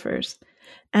photographers.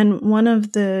 And one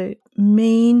of the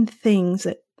main things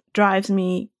that drives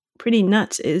me pretty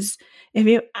nuts is if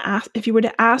you were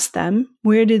to ask them,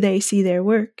 where do they see their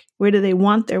work? Where do they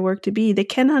want their work to be? They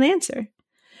cannot answer.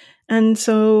 And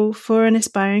so for an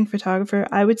aspiring photographer,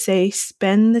 I would say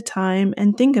spend the time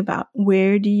and think about,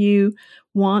 where do you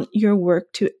want your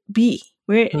work to be?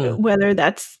 Whether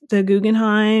that's the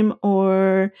Guggenheim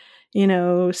or,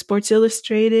 Sports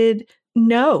Illustrated.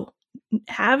 No,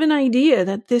 have an idea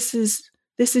that this is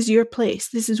your place.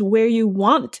 This is where you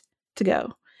want to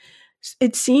go.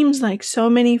 It seems like so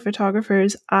many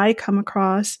photographers I come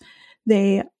across,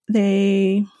 they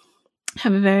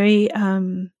have a very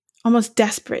almost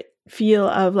desperate feel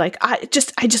of like, I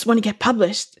just want to get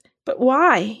published. But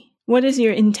why? What is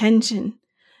your intention?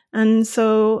 And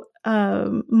so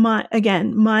my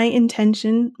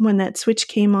intention when that switch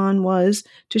came on was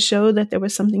to show that there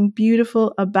was something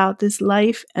beautiful about this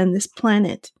life and this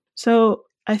planet. So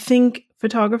I think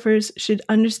photographers should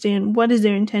understand, what is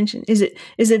their intention. Is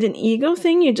it an ego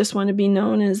thing? You just want to be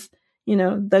known as,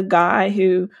 the guy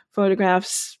who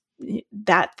photographs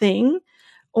that thing,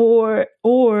 or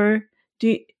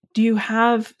do you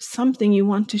have something you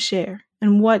want to share,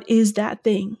 and what is that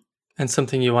thing? And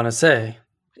something you want to say.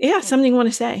 Yeah, something you want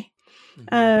to say.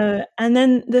 Mm-hmm. And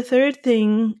then the third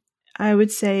thing I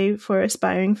would say for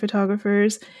aspiring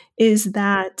photographers is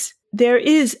that there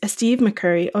is a Steve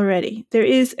McCurry already. There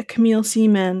is a Camille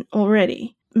Seaman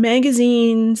already.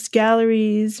 Magazines,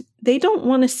 galleries, they don't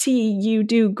want to see you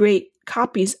do great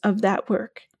copies of that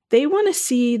work. They want to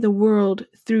see the world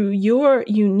through your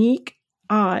unique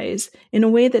eyes in a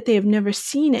way that they have never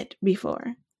seen it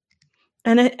before.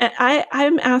 And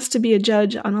I'm asked to be a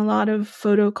judge on a lot of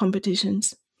photo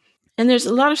competitions. And there's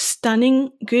a lot of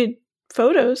stunning, good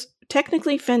photos,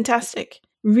 technically fantastic,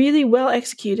 really well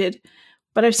executed,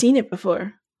 but I've seen it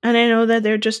before. And I know that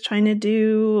they're just trying to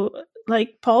do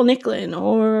like Paul Nicklin,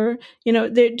 or,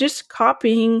 they're just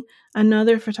copying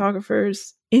another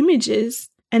photographer's images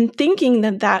and thinking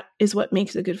that that is what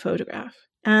makes a good photograph.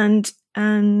 And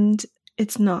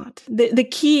it's not. The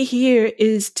key here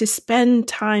is to spend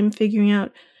time figuring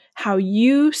out how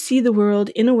you see the world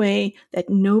in a way that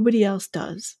nobody else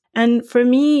does. And for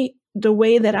me, the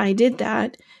way that I did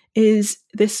that is,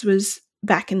 this was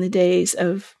back in the days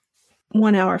of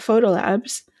 1 hour photo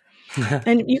labs.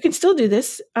 And you can still do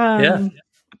this.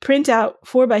 Print out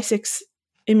 4x6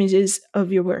 images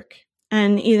of your work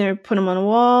and either put them on a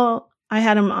wall. I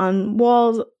had them on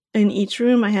walls in each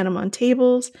room. I had them on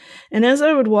tables. And as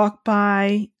I would walk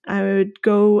by, I would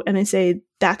go and I'd say,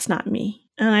 that's not me.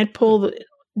 And I'd pull it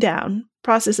down,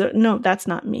 process it. No, that's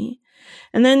not me.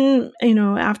 And then,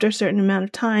 after a certain amount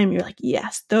of time, you're like,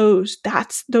 yes, those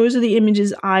are the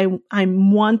images I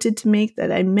wanted to make,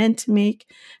 that I meant to make.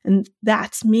 And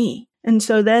that's me. And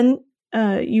so then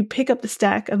you pick up the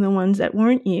stack of the ones that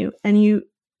weren't you, and you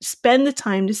spend the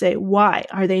time to say, why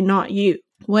are they not you?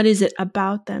 What is it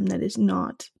about them that is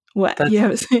not what?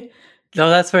 No,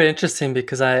 that's very interesting,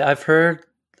 because I've heard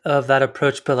of that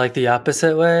approach, but like the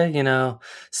opposite way,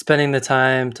 spending the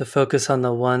time to focus on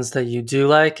the ones that you do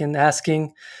like and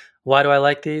asking, why do I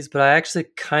like these? But I actually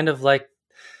kind of like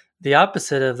the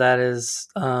opposite of that, is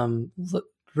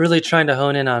really trying to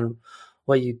hone in on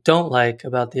what you don't like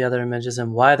about the other images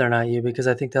and why they're not you, because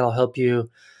I think that'll help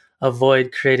you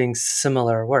avoid creating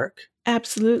similar work.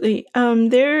 Absolutely.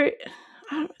 I'm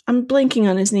blanking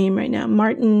on his name right now.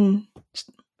 Martin,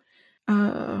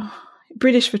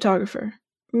 British photographer,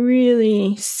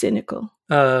 really cynical.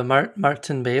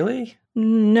 Martin Bailey?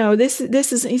 No, this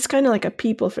is, he's kind of like a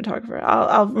people photographer.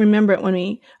 I'll remember it when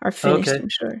we are finished. Okay. I'm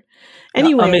sure.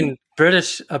 Anyway, I mean,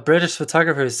 a British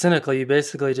photographer is cynical. You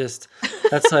basically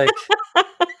that's like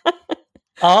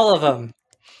all of them.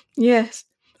 Yes.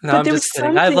 No, I'm just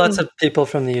kidding. I have lots of people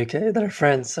from the UK that are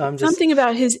friends, so I'm just... Something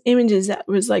about his images that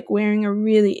was like wearing a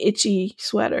really itchy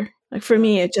sweater. Like for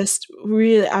me, it just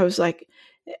really, I was like,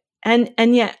 and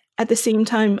yet at the same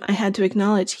time, I had to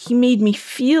acknowledge he made me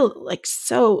feel like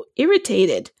so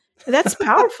irritated. That's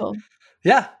powerful.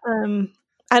 Yeah.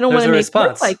 I don't want to make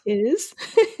work like his.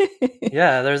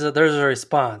 Yeah, there's a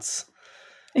response.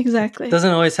 Exactly. It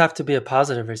doesn't always have to be a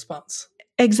positive response.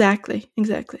 Exactly.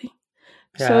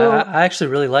 Yeah, so, I actually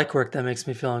really like work that makes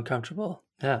me feel uncomfortable.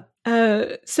 Yeah.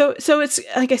 So it's,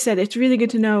 like I said, it's really good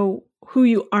to know who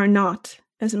you are not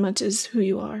as much as who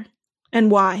you are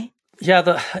and why.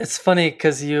 Yeah, it's funny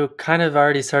because you kind of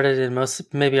already started and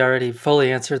maybe already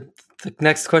fully answered the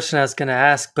next question I was going to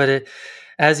ask. But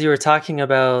as you were talking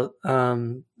about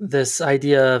this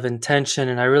idea of intention,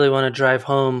 and I really want to drive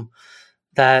home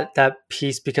that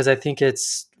piece, because I think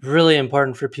it's really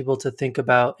important for people to think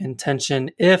about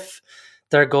intention if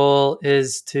their goal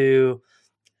is to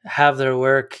have their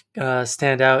work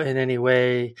stand out in any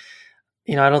way.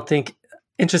 I don't think,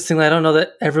 interestingly, I don't know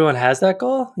that everyone has that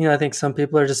goal. I think some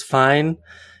people are just fine,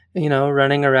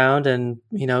 running around and,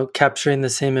 capturing the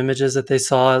same images that they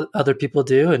saw other people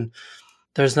do. And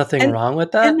there's nothing wrong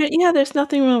with that. There's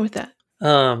nothing wrong with that.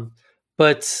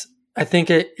 But I think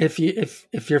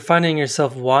if you're finding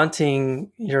yourself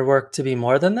wanting your work to be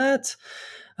more than that,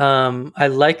 I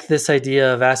like this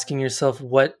idea of asking yourself,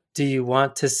 what do you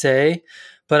want to say?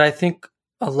 But I think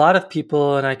a lot of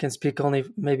people, and I can speak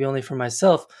maybe only for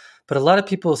myself, but a lot of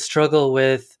people struggle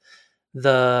with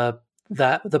the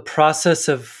process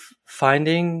of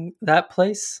finding that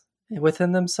place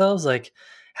within themselves. Like,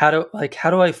 how do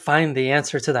I find the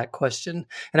answer to that question?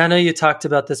 And I know you talked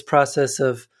about this process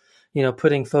of,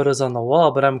 putting photos on the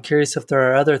wall, but I'm curious if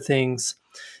there are other things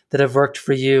that have worked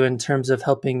for you in terms of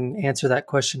helping answer that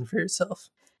question for yourself.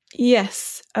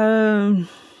 Yes. I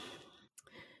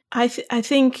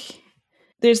think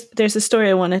there's a story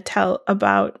I want to tell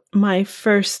about my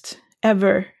first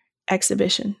ever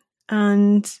exhibition.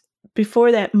 And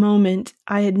before that moment,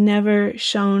 I had never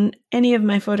shown any of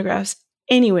my photographs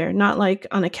anywhere, not like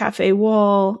on a cafe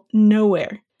wall,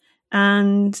 nowhere.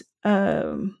 And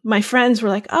my friends were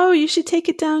like, "Oh, you should take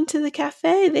it down to the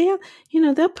cafe.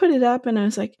 They'll put it up." And I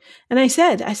was like, and I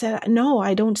said, "No,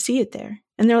 I don't see it there."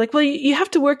 And they're like, "Well, you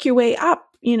have to work your way up.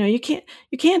 You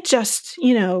can't just,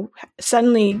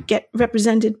 suddenly get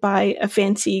represented by a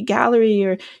fancy gallery,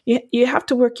 or you have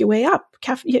to work your way up.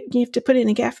 You have to put it in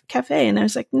a cafe." And I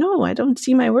was like, "No, I don't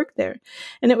see my work there."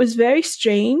 And it was very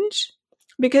strange.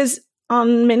 because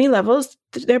on many levels,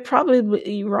 they're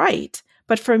probably right.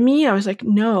 But for me, I was like,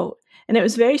 no. And it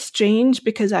was very strange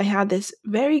because I had this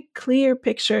very clear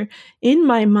picture in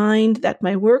my mind that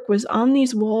my work was on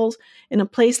these walls in a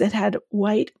place that had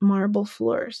white marble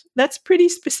floors. That's pretty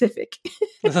specific.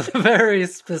 Very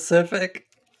specific.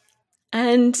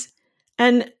 And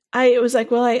I was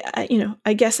like, well,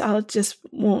 I guess I'll just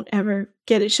won't ever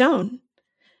get it shown.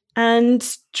 And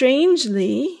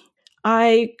strangely,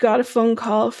 I got a phone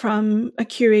call from a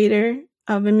curator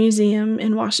of a museum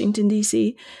in Washington,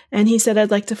 D.C., and he said,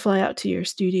 I'd like to fly out to your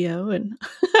studio. And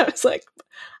I was like,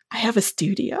 I have a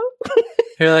studio?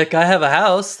 You're like, I have a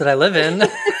house that I live in.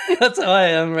 That's how I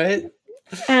am, right?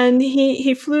 And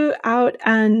he flew out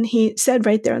and he said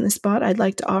right there on the spot, I'd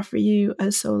like to offer you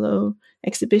a solo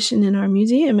exhibition in our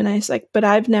museum. And I was like, but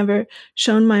I've never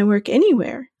shown my work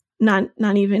anywhere, not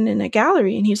even in a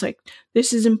gallery. And he's like,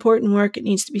 this is important work. It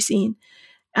needs to be seen.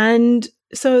 And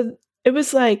so it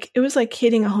was like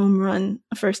hitting a home run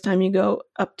the first time you go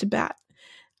up to bat.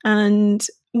 And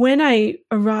when I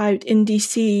arrived in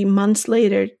DC months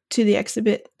later to the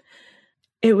exhibit,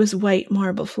 it was white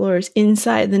marble floors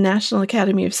inside the National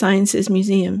Academy of Sciences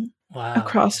Museum. Wow.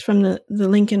 Across from the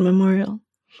Lincoln Memorial.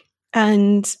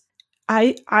 And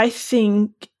I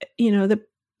think,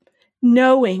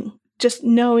 just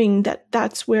knowing that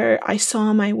that's where I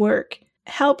saw my work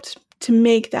helped to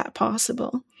make that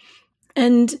possible.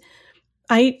 And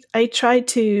I tried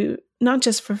to, not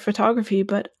just for photography,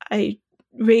 but I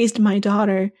raised my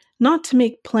daughter not to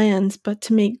make plans, but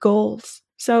to make goals.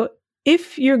 So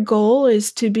if your goal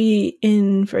is to be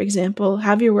in, for example,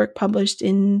 have your work published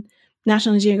in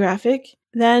National Geographic,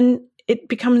 then it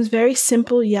becomes very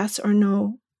simple yes or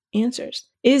no answers.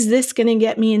 Is this going to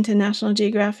get me into National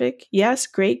Geographic? Yes,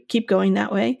 great, keep going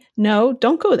that way. No,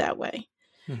 don't go that way.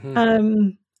 Mm-hmm.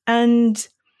 And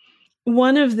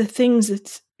one of the things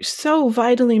that's so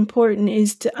vitally important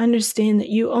is to understand that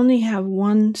you only have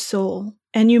one soul,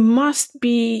 and you must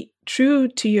be true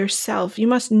to yourself. You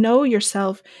must know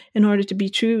yourself in order to be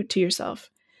true to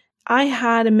yourself. I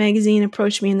had a magazine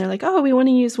approach me and they're like, oh, we want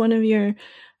to use one of your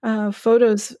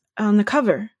photos on the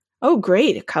cover. Oh,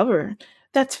 great, a cover.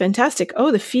 That's fantastic.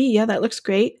 Oh, the fee. Yeah, that looks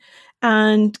great.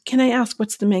 And can I ask,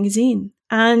 what's the magazine?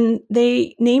 And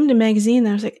they named a magazine. And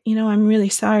I was like, I'm really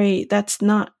sorry. That's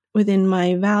not within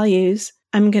my values.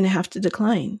 I'm going to have to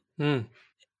decline. And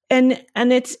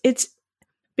it's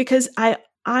because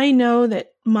I know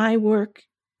that my work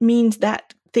means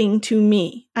that thing to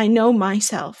me. I know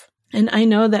myself. And I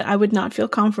know that I would not feel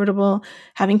comfortable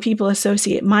having people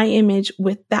associate my image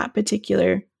with that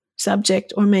particular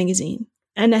subject or magazine.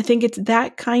 And I think it's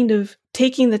that kind of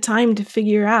taking the time to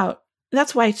figure out.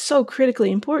 That's why it's so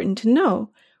critically important to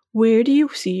know, where do you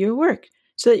see your work,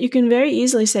 so that you can very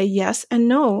easily say yes and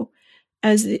no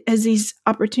as these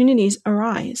opportunities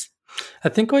arise. I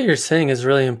think what you're saying is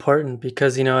really important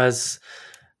because, as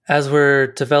we're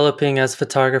developing as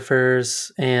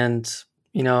photographers and,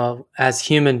 as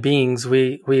human beings,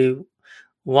 we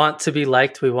want to be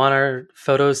liked. We want our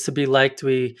photos to be liked.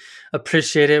 We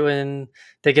appreciate it when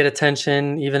they get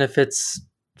attention, even if it's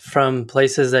from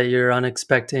places that you're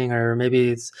unexpecting, or maybe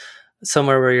it's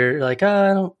somewhere where you're like,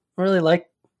 I don't really like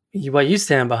what you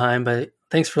stand behind, but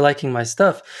thanks for liking my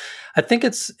stuff. I think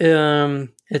it's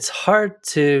hard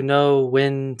to know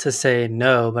when to say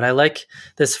no, but I like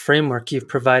this framework you've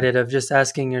provided of just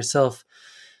asking yourself,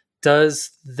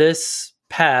 does this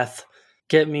path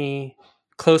get me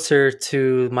closer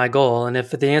to my goal? And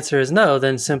if the answer is no,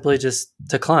 then simply just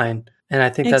decline. And I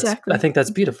think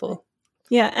that's beautiful.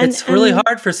 Yeah. And it's really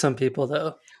hard for some people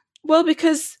though. Well,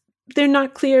 because they're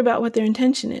not clear about what their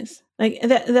intention is. Like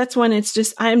that's when it's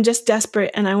just, I'm just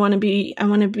desperate and I want to be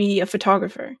a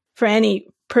photographer for any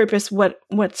purpose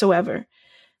whatsoever.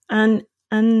 And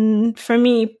for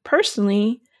me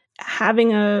personally,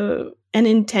 having an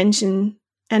intention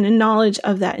and a knowledge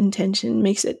of that intention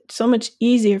makes it so much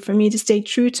easier for me to stay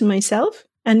true to myself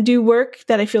and do work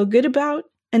that I feel good about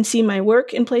and see my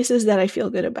work in places that I feel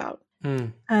good about.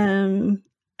 And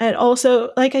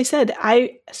also, like I said, I'm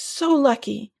so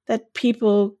lucky that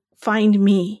people find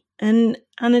me, and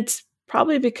it's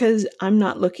probably because I'm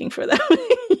not looking for them.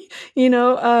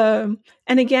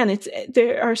 And again,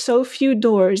 there are so few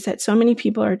doors that so many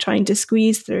people are trying to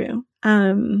squeeze through.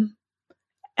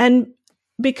 And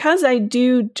because I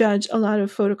do judge a lot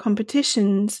of photo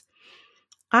competitions,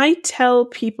 I tell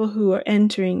people who are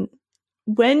entering,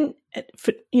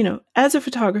 as a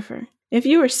photographer, if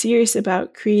you are serious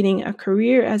about creating a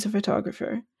career as a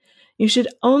photographer, you should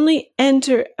only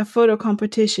enter a photo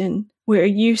competition where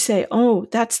you say, oh,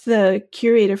 that's the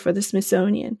curator for the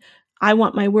Smithsonian. I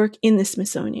want my work in the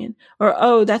Smithsonian. Or,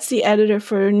 oh, that's the editor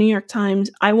for New York Times.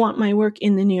 I want my work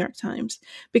in the New York Times.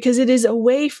 Because it is a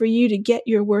way for you to get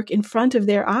your work in front of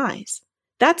their eyes.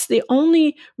 That's the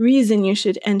only reason you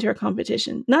should enter a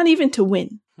competition, not even to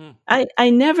win. I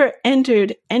never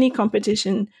entered any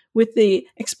competition with the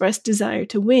expressed desire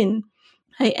to win.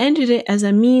 I entered it as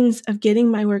a means of getting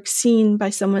my work seen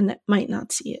by someone that might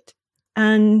not see it.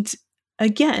 And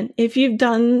again, if you've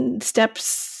done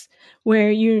steps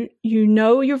where you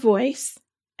know your voice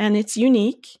and it's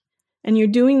unique and you're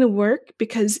doing the work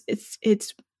because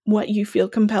it's what you feel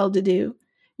compelled to do,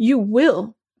 you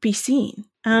will be seen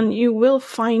and you will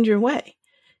find your way.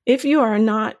 If you are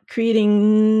not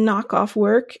creating knockoff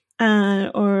work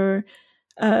or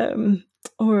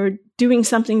doing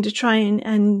something to try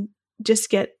and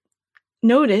just get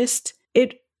noticed,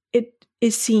 it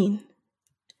is seen,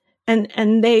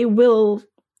 and they will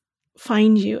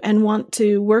find you and want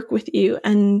to work with you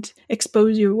and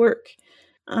expose your work.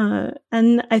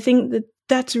 And I think that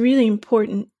that's really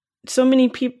important. So many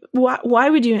people, why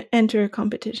would you enter a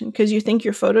competition? Because you think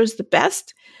your photo is the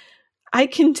best? I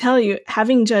can tell you,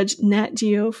 having judged Nat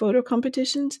Geo photo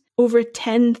competitions, over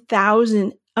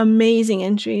 10,000 amazing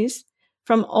entries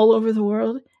from all over the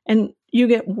world, and you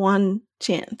get one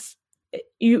chance.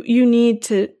 You need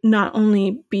to not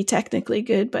only be technically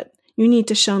good, but you need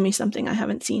to show me something I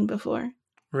haven't seen before.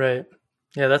 Right.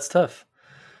 Yeah, that's tough.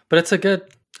 But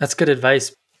that's good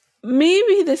advice.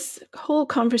 Maybe this whole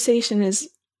conversation is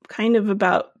kind of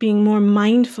about being more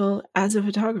mindful as a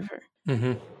photographer.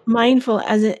 Mm-hmm. Mindful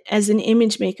as an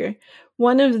image maker.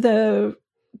 One of the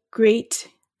great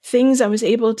things I was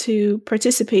able to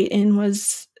participate in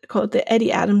was called the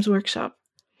Eddie Adams Workshop.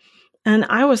 And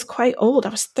I was quite old. I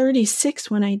was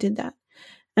 36 when I did that.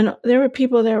 And there were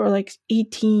people that were like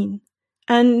 18.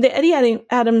 And the Eddie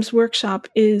Adams Workshop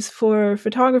is for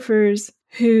photographers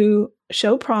who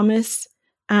show promise,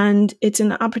 and it's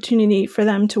an opportunity for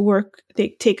them to work. They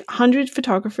take 100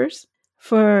 photographers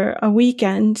for a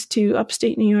weekend to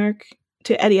upstate New York,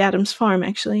 to Eddie Adams' farm,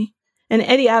 actually. And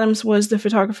Eddie Adams was the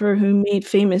photographer who made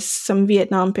famous some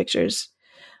Vietnam pictures.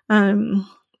 And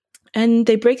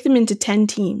they break them into 10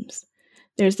 teams.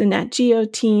 There's the Nat Geo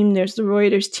team, there's the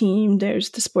Reuters team,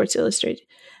 there's the Sports Illustrated.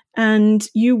 And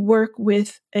you work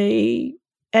with a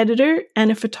editor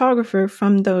and a photographer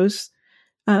from those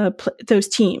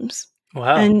teams.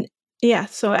 Wow. And yeah,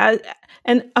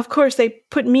 and of course they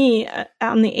put me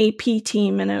on the AP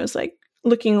team, and I was like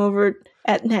looking over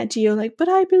at Nat Geo like, but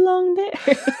I belong there.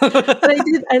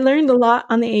 But I learned a lot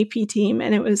on the AP team,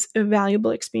 and it was a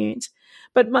valuable experience.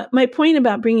 But my point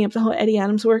about bringing up the whole Eddie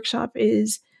Adams Workshop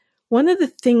is one of the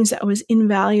things that was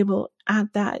invaluable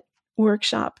at that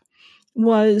workshop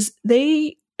was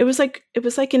it was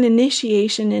like an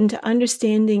initiation into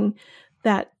understanding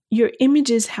that your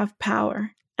images have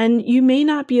power, and you may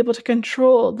not be able to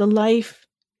control the life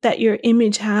that your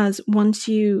image has once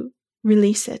you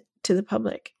release it to the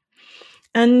public.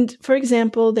 And for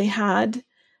example, they had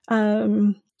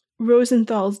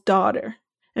Rosenthal's daughter.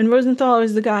 And Rosenthal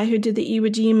was the guy who did the Iwo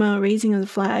Jima raising of the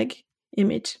flag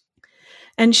image.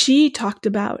 And she talked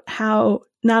about how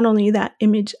not only that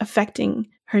image affecting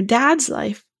her dad's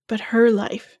life, but her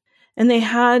life. And they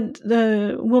had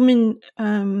the woman,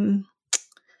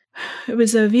 it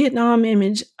was a Vietnam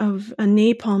image of a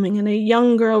napalming and a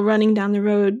young girl running down the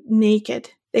road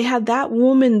naked. They had that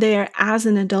woman there as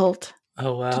an adult.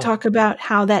 Oh, wow. To talk about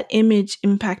how that image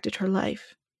impacted her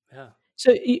life. Yeah.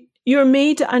 So you're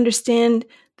made to understand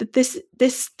that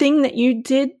this thing that you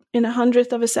did in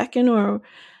 100th of a second, or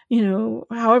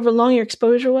however long your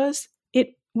exposure was,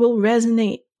 it will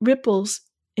resonate, ripples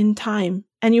in time,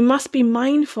 and you must be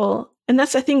mindful. And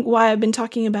that's, I think, why I've been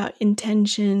talking about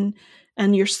intention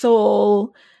and your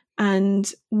soul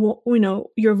and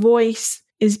your voice,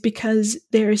 is because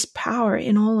there is power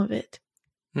in all of it.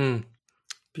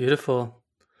 Beautiful.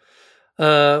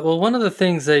 Well, one of the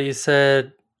things that you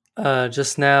said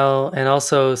just now, and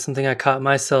also something I caught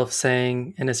myself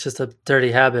saying, and it's just a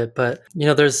dirty habit, but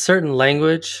there's certain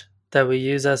language that we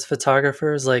use as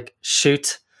photographers, like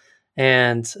shoot,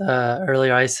 and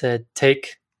earlier I said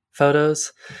take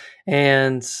photos.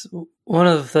 And one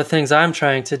of the things I'm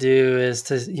trying to do is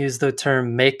to use the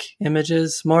term make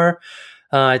images more.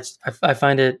 I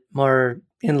find it more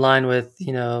in line with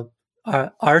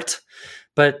art.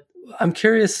 But I'm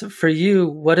curious for you,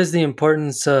 what is the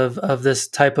importance of this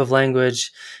type of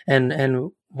language,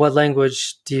 and what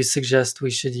language do you suggest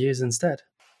we should use instead?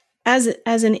 As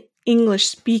an English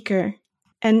speaker,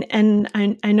 and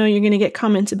I know you're going to get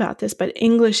comments about this, but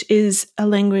English is a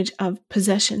language of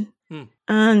possession.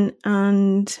 And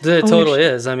it totally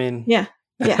is. I mean, yeah.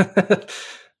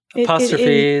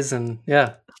 Apostrophes and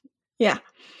yeah. Yeah.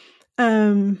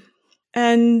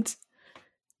 And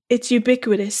it's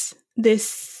ubiquitous.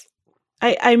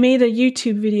 I made a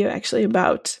YouTube video actually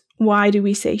about why do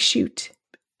we say shoot.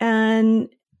 And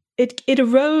it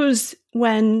arose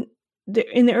when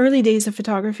in the early days of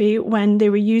photography, when they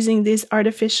were using these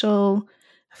artificial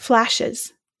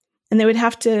flashes, and they would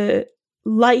have to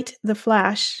light the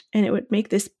flash and it would make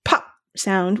this pop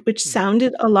sound, which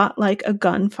sounded a lot like a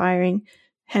gun firing,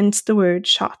 hence the word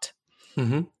shot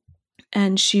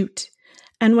and shoot.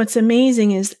 And what's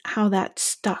amazing is how that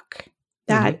stuck.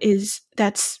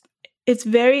 It's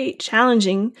very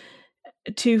challenging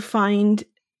to find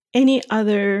any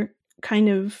other kind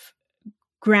of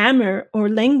grammar or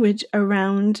language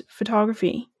around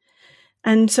photography.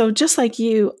 And so just like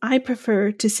you, I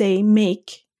prefer to say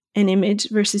make an image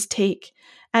versus take.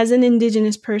 As an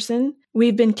Indigenous person,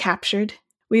 we've been captured.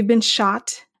 We've been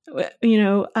shot.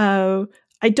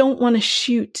 I don't want to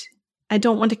shoot. I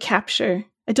don't want to capture.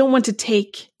 I don't want to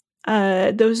take.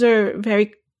 Those are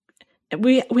very...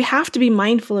 We have to be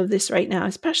mindful of this right now,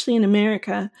 especially in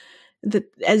America, that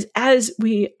as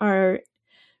we are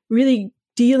really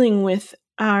dealing with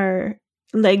our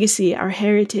legacy, our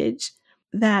heritage,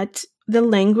 that the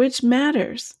language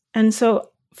matters. And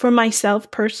so for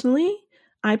myself personally,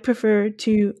 I prefer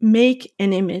to make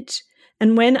an image.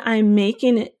 And when I'm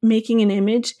making an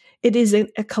image, it is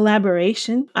a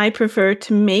collaboration. I prefer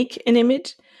to make an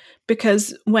image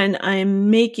because when I'm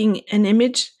making an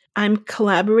image, I'm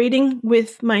collaborating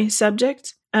with my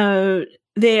subject.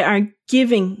 They are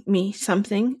giving me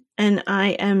something and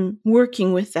I am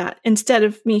working with that instead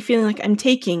of me feeling like I'm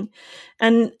taking.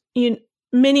 And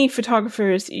many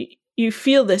photographers, you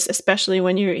feel this, especially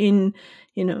when you're in,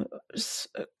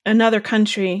 another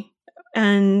country.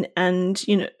 And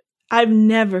I've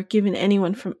never given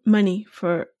anyone money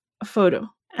for a photo.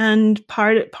 And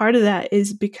part of that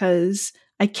is because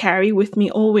I carry with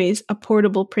me always a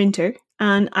portable printer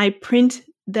and I print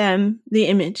them the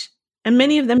image. And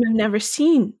many of them have never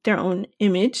seen their own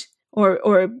image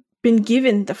or been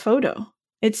given the photo.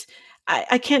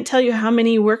 I can't tell you how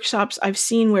many workshops I've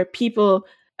seen where people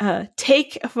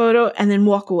take a photo and then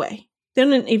walk away. They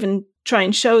don't even try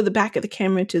and show the back of the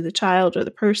camera to the child or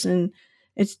the person.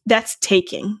 That's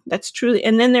taking. That's truly.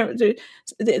 And then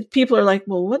the people are like,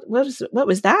 well, what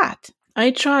was that?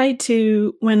 I try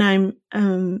to, when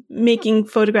I'm making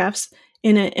photographs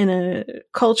in a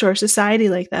culture or society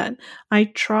like that, I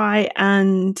try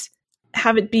and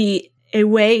have it be a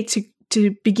way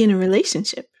to begin a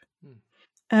relationship.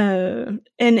 And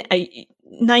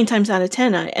 9 times out of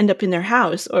 10, I end up in their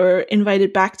house or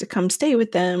invited back to come stay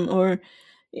with them, or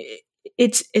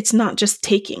it's not just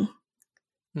taking.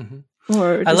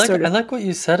 Or I like what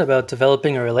you said about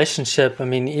developing a relationship. I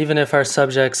mean, even if our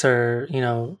subjects are,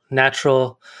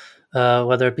 natural,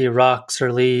 whether it be rocks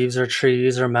or leaves or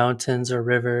trees or mountains or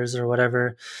rivers or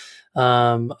whatever,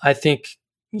 I think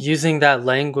using that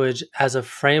language as a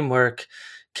framework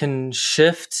can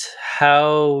shift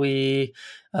how we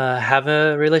have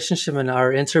a relationship and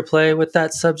our interplay with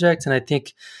that subject. And I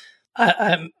think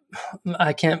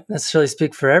I can't necessarily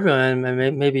speak for everyone,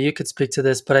 and maybe you could speak to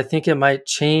this, but I think it might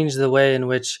change the way in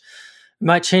which it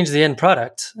might change the end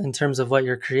product in terms of what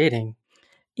you're creating.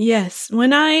 Yes.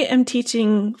 When I am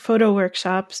teaching photo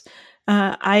workshops,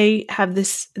 I have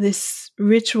this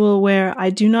ritual where I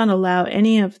do not allow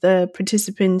any of the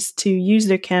participants to use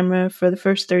their camera for the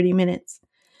first 30 minutes.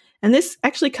 And this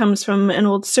actually comes from an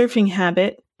old surfing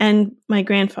habit and my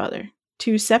grandfather,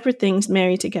 2 separate things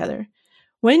married together.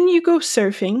 When you go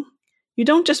surfing, you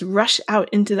don't just rush out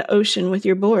into the ocean with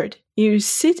your board. You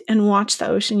sit and watch the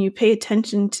ocean. You pay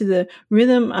attention to the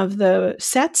rhythm of the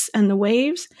sets and the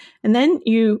waves, and then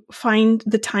you find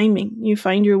the timing. You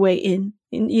find your way in.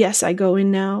 And yes, I go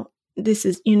in now. This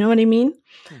is, you know what I mean?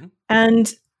 Mm-hmm.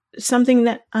 And something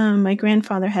that my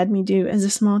grandfather had me do as a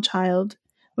small child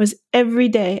was every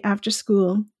day after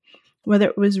school, whether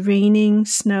it was raining,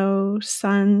 snow,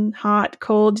 sun, hot,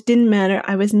 cold, didn't matter.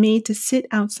 I was made to sit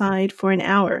outside for an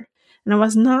hour. And I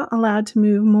was not allowed to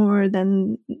move more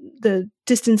than the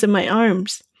distance of my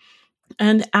arms.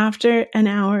 And after an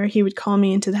hour, he would call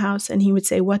me into the house and he would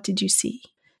say, "What did you see?"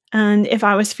 And if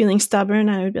I was feeling stubborn,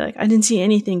 I would be like, "I didn't see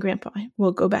anything, Grandpa.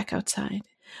 We'll go back outside."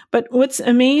 But what's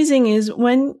amazing is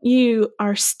when you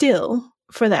are still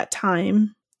for that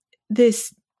time,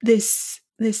 this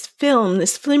film,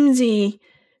 this flimsy,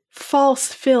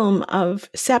 false film of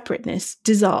separateness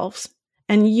dissolves.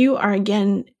 And you are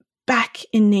again back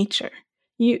in nature.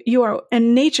 You are,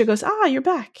 and nature goes, "Ah, you're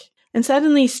back." And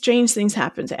suddenly strange things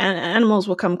happen. And animals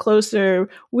will come closer.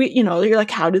 You're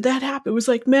like, how did that happen? It was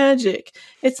like magic.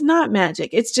 It's not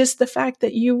magic. It's just the fact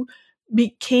that you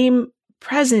became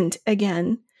present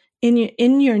again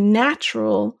in your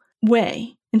natural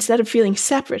way. Instead of feeling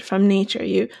separate from nature,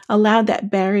 you allowed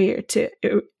that barrier to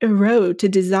erode, to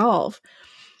dissolve.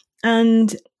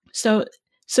 And so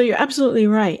you're absolutely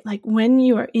right. Like when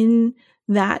you are in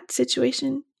that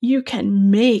situation, you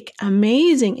can make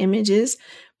amazing images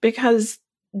because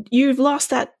you've lost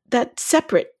that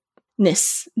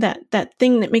separateness, that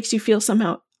thing that makes you feel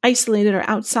somehow isolated or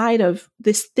outside of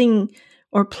this thing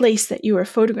or place that you are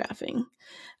photographing.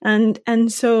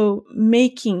 And so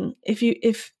making,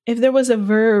 if there was a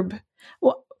verb,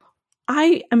 well,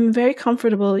 I am very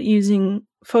comfortable using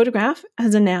photograph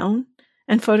as a noun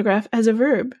and photograph as a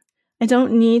verb. I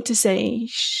don't need to say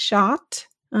shot.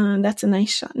 That's a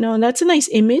nice shot. No, that's a nice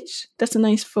image. That's a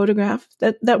nice photograph.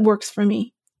 That works for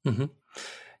me. Mm-hmm.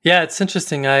 Yeah, it's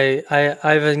interesting.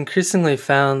 I've increasingly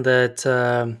found that,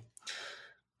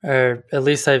 or at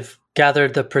least I've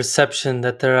gathered the perception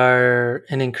that there are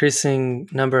an increasing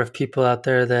number of people out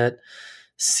there that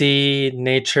see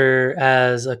nature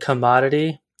as a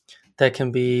commodity that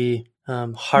can be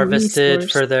harvested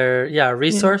for their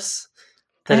resource.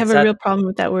 I have a real problem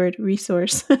with that word,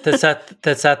 resource. that's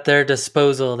at their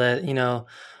disposal. That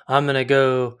I'm gonna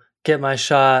go get my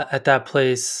shot at that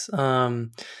place,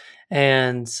 and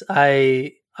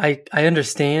I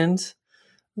understand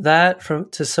that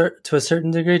to a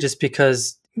certain degree, just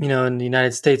because in the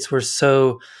United States we're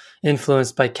so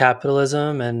influenced by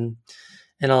capitalism and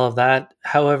all of that.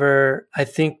 However, I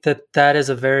think that is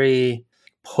a very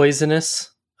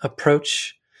poisonous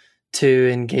approach to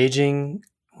engaging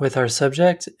with our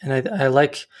subject. And I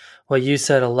like what you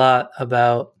said a lot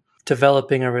about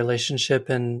developing a relationship,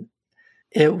 and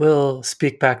it will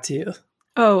speak back to you.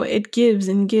 Oh, it gives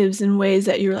and gives in ways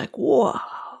that you're like, whoa.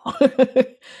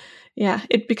 Yeah,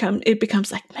 it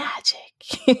becomes like magic.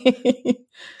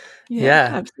 Yeah,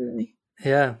 absolutely.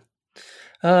 Yeah.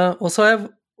 Well, so I have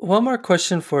one more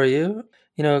question for you.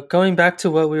 Going back to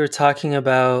what we were talking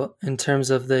about in terms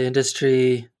of the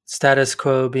industry status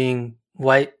quo being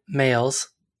white males,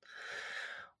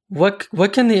 what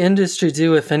can the industry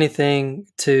do, if anything,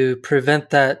 to prevent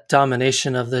that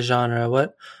domination of the genre?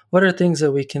 What are things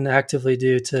that we can actively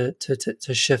do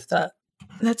to shift that?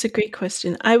 That's a great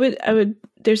question. I would.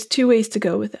 There's two ways to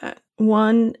go with that.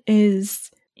 One is,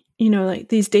 like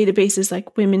these databases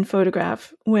like Women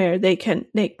Photograph, where they can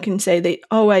say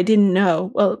I didn't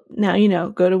know. Well, now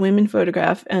go to Women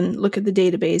Photograph and look at the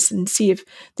database and see if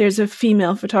there's a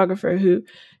female photographer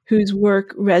whose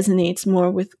work resonates more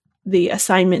with the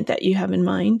assignment that you have in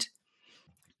mind.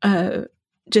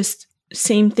 Just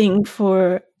same thing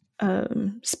for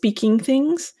speaking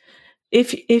things.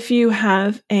 If you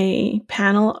have a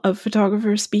panel of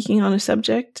photographers speaking on a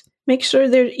subject, make sure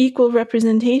there's equal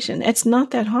representation. It's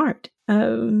not that hard.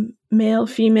 Male,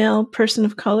 female, person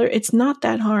of color, it's not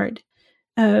that hard.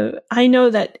 I know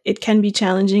that it can be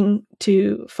challenging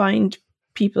to find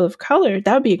people of color.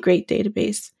 That would be a great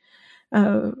database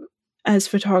as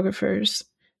photographers.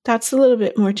 That's a little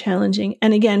bit more challenging.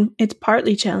 And again, it's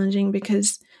partly challenging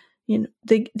because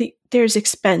there's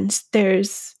expense.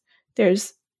 There's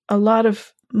a lot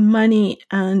of money,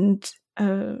 and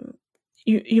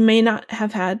you may not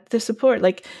have had the support.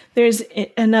 Like there's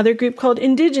another group called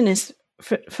Indigenous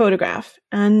Photograph,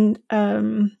 and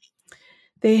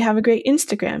they have a great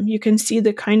Instagram. You can see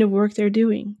the kind of work they're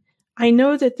doing. I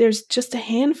know that there's just a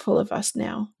handful of us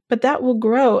now, but that will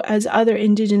grow as other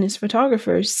Indigenous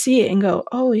photographers see it and go,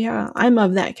 oh yeah, I'm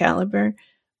of that caliber.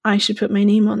 I should put my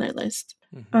name on that list.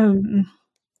 Mm-hmm.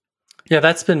 Yeah,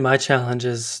 that's been my challenge,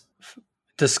 is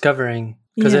discovering,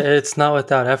 because it's not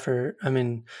without effort. I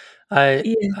mean,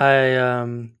 there's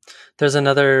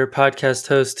another podcast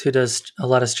host who does a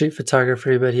lot of street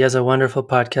photography, but he has a wonderful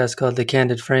podcast called The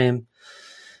Candid Frame.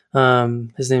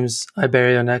 His name's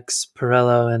Ibarionex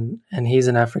Perello, and he's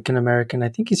an African American. I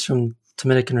think he's from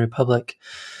Dominican Republic.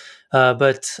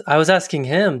 But I was asking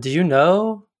him, do you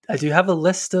have a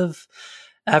list of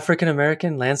African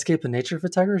American landscape and nature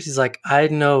photographers? He's like, I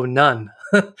know none.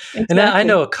 Exactly. And I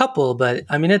know a couple, but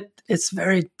I mean, it's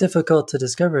very difficult to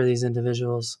discover these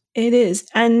individuals. It is,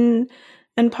 and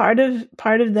part of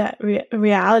that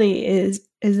reality is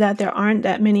that there aren't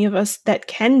that many of us that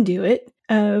can do it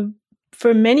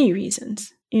for many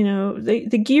reasons.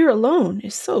 The gear alone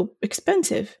is so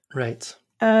expensive. Right.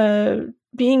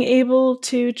 Being able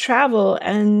to travel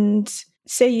and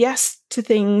say yes to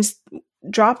things,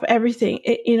 drop everything.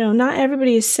 Not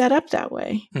everybody is set up that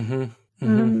way. Mm-hmm.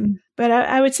 Mm-hmm. But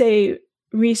I would say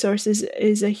resources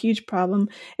is a huge problem.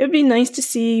 It would be nice to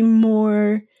see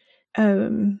more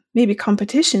maybe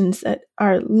competitions that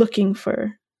are looking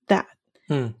for that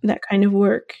kind of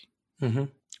work, Mm-hmm.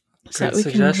 so that we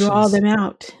can draw them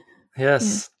out.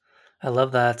 Yes, yeah. I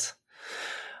love that.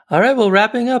 All right, well,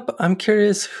 wrapping up, I'm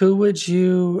curious, who would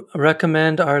you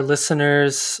recommend our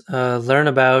listeners learn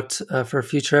about for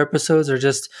future episodes, or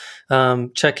just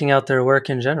checking out their work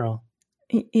in general?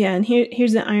 Yeah, and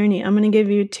here's the irony. I'm going to give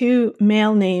you 2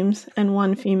 male names and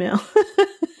 1 female.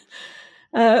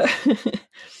 The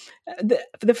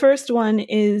first one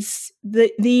is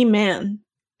the man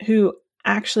who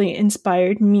actually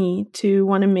inspired me to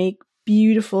want to make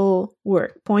beautiful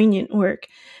work, poignant work.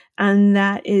 And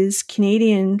that is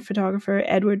Canadian photographer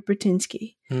Edward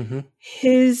Burtynsky. Mm-hmm.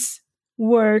 His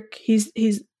work, he's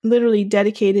literally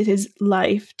dedicated his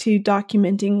life to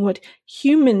documenting what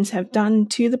humans have done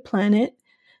to the planet,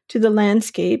 to the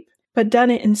landscape, but done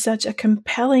it in such a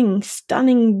compelling,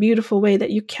 stunning, beautiful way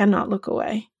that you cannot look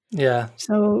away. Yeah.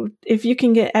 So if you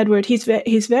can get Edward,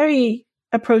 he's very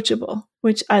approachable,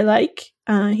 which I like.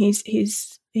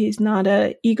 He's not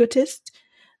a egotist.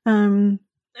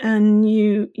 And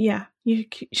you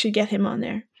should get him on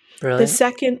there. Brilliant. The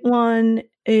second one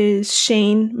is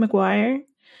Shane McGuire.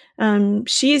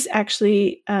 She's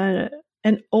actually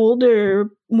an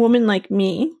older woman like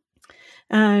me.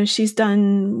 She's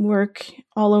done work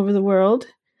all over the world.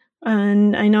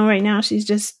 And I know right now she's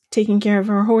just taking care of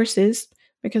her horses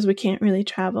because we can't really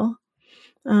travel.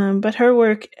 But her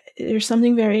work, there's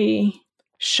something very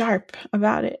sharp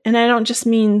about it. And I don't just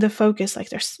mean the focus, like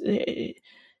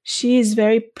she is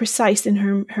very precise in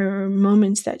her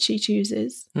moments that she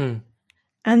chooses. And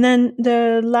then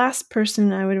the last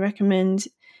person I would recommend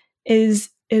is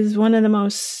one of the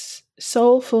most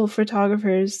soulful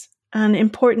photographers and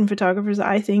important photographers,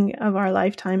 I think, of our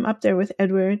lifetime, up there with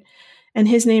Edward. And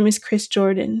his name is Chris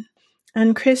Jordan.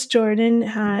 And Chris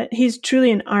Jordan, he's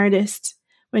truly an artist.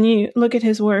 When you look at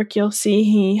his work, you'll see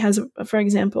he has, for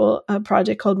example, a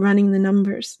project called Running the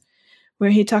Numbers, where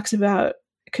he talks about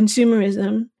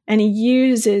consumerism, and he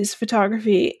uses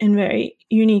photography in very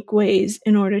unique ways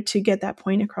in order to get that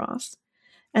point across.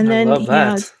 And then I love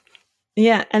that.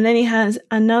 And then he has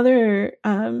another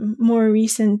more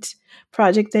recent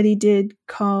project that he did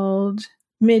called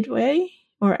Midway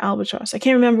or Albatross. I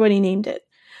can't remember what he named it.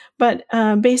 But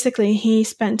basically, he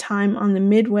spent time on the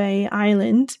Midway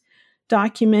Island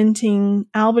documenting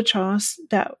albatross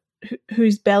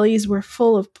whose bellies were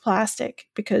full of plastic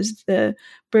because the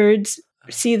birds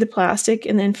see the plastic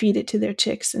and then feed it to their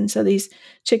chicks. And so these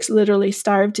chicks literally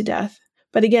starve to death.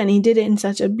 But again, he did it in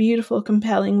such a beautiful,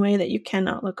 compelling way that you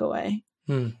cannot look away.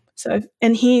 So,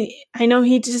 I know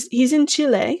he's in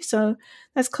Chile, so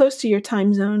that's close to your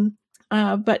time zone.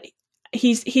 But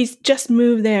he's just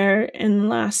moved there in the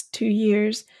last 2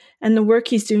 years, and the work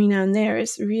he's doing down there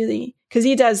is really, because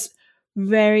he does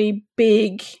very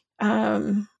big.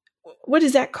 What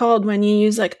is that called when you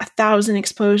use like 1,000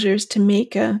 exposures to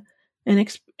make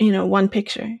one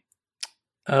picture?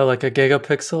 Oh, like a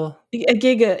gigapixel? A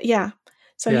giga, yeah.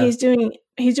 So he's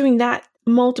doing that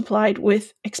multiplied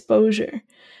with exposure.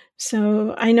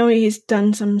 So I know he's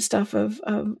done some stuff of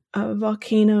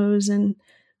volcanoes and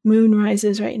moon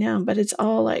rises right now, but it's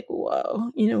all like,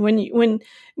 whoa, when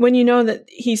you know that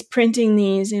he's printing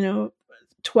these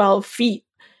 12 feet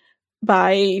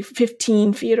by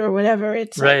 15 feet or whatever,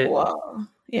 it's right. Like, whoa.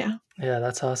 Yeah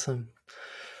that's awesome.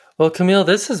 Well, Camille,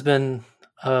 this has been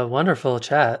a wonderful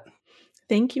chat.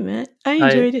 Thank you, Matt. I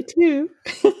enjoyed it too.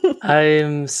 I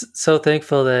am so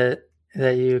thankful that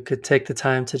you could take the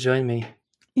time to join me.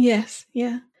 Yes,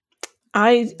 yeah.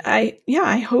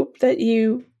 I hope that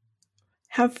you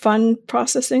have fun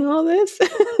processing all this.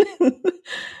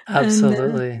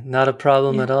 Absolutely. Not a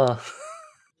problem at all.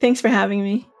 Thanks for having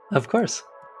me. Of course.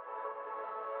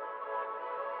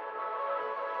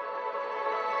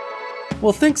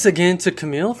 Well, thanks again to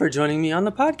Camille for joining me on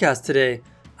the podcast today.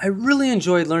 I really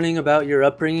enjoyed learning about your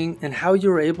upbringing and how you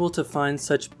were able to find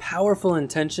such powerful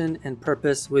intention and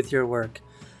purpose with your work.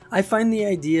 I find the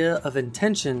idea of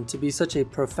intention to be such a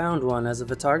profound one as a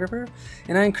photographer,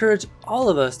 and I encourage all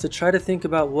of us to try to think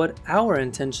about what our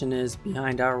intention is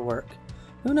behind our work.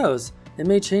 Who knows, it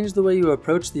may change the way you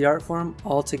approach the art form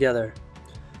altogether.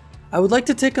 I would like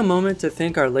to take a moment to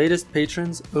thank our latest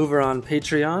patrons over on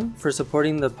Patreon for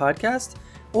supporting the podcast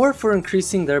or for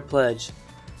increasing their pledge.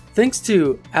 Thanks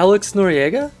to Alex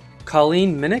Noriega,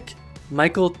 Colleen Minnick,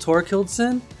 Michael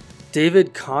Torkildsen,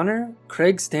 David Connor,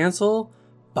 Craig Stansel,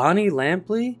 Bonnie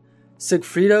Lampley,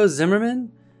 Sigfrido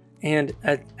Zimmerman, and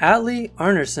Atli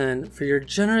Arnerson for your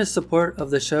generous support of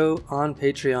the show on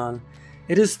Patreon.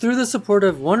 It is through the support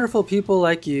of wonderful people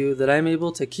like you that I'm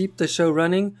able to keep the show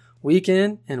running week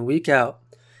in and week out.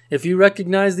 If you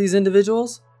recognize these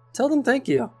individuals, tell them thank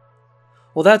you.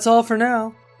 Well, that's all for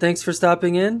now. Thanks for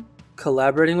stopping in,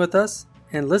 collaborating with us,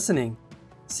 and listening.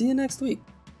 See you next week.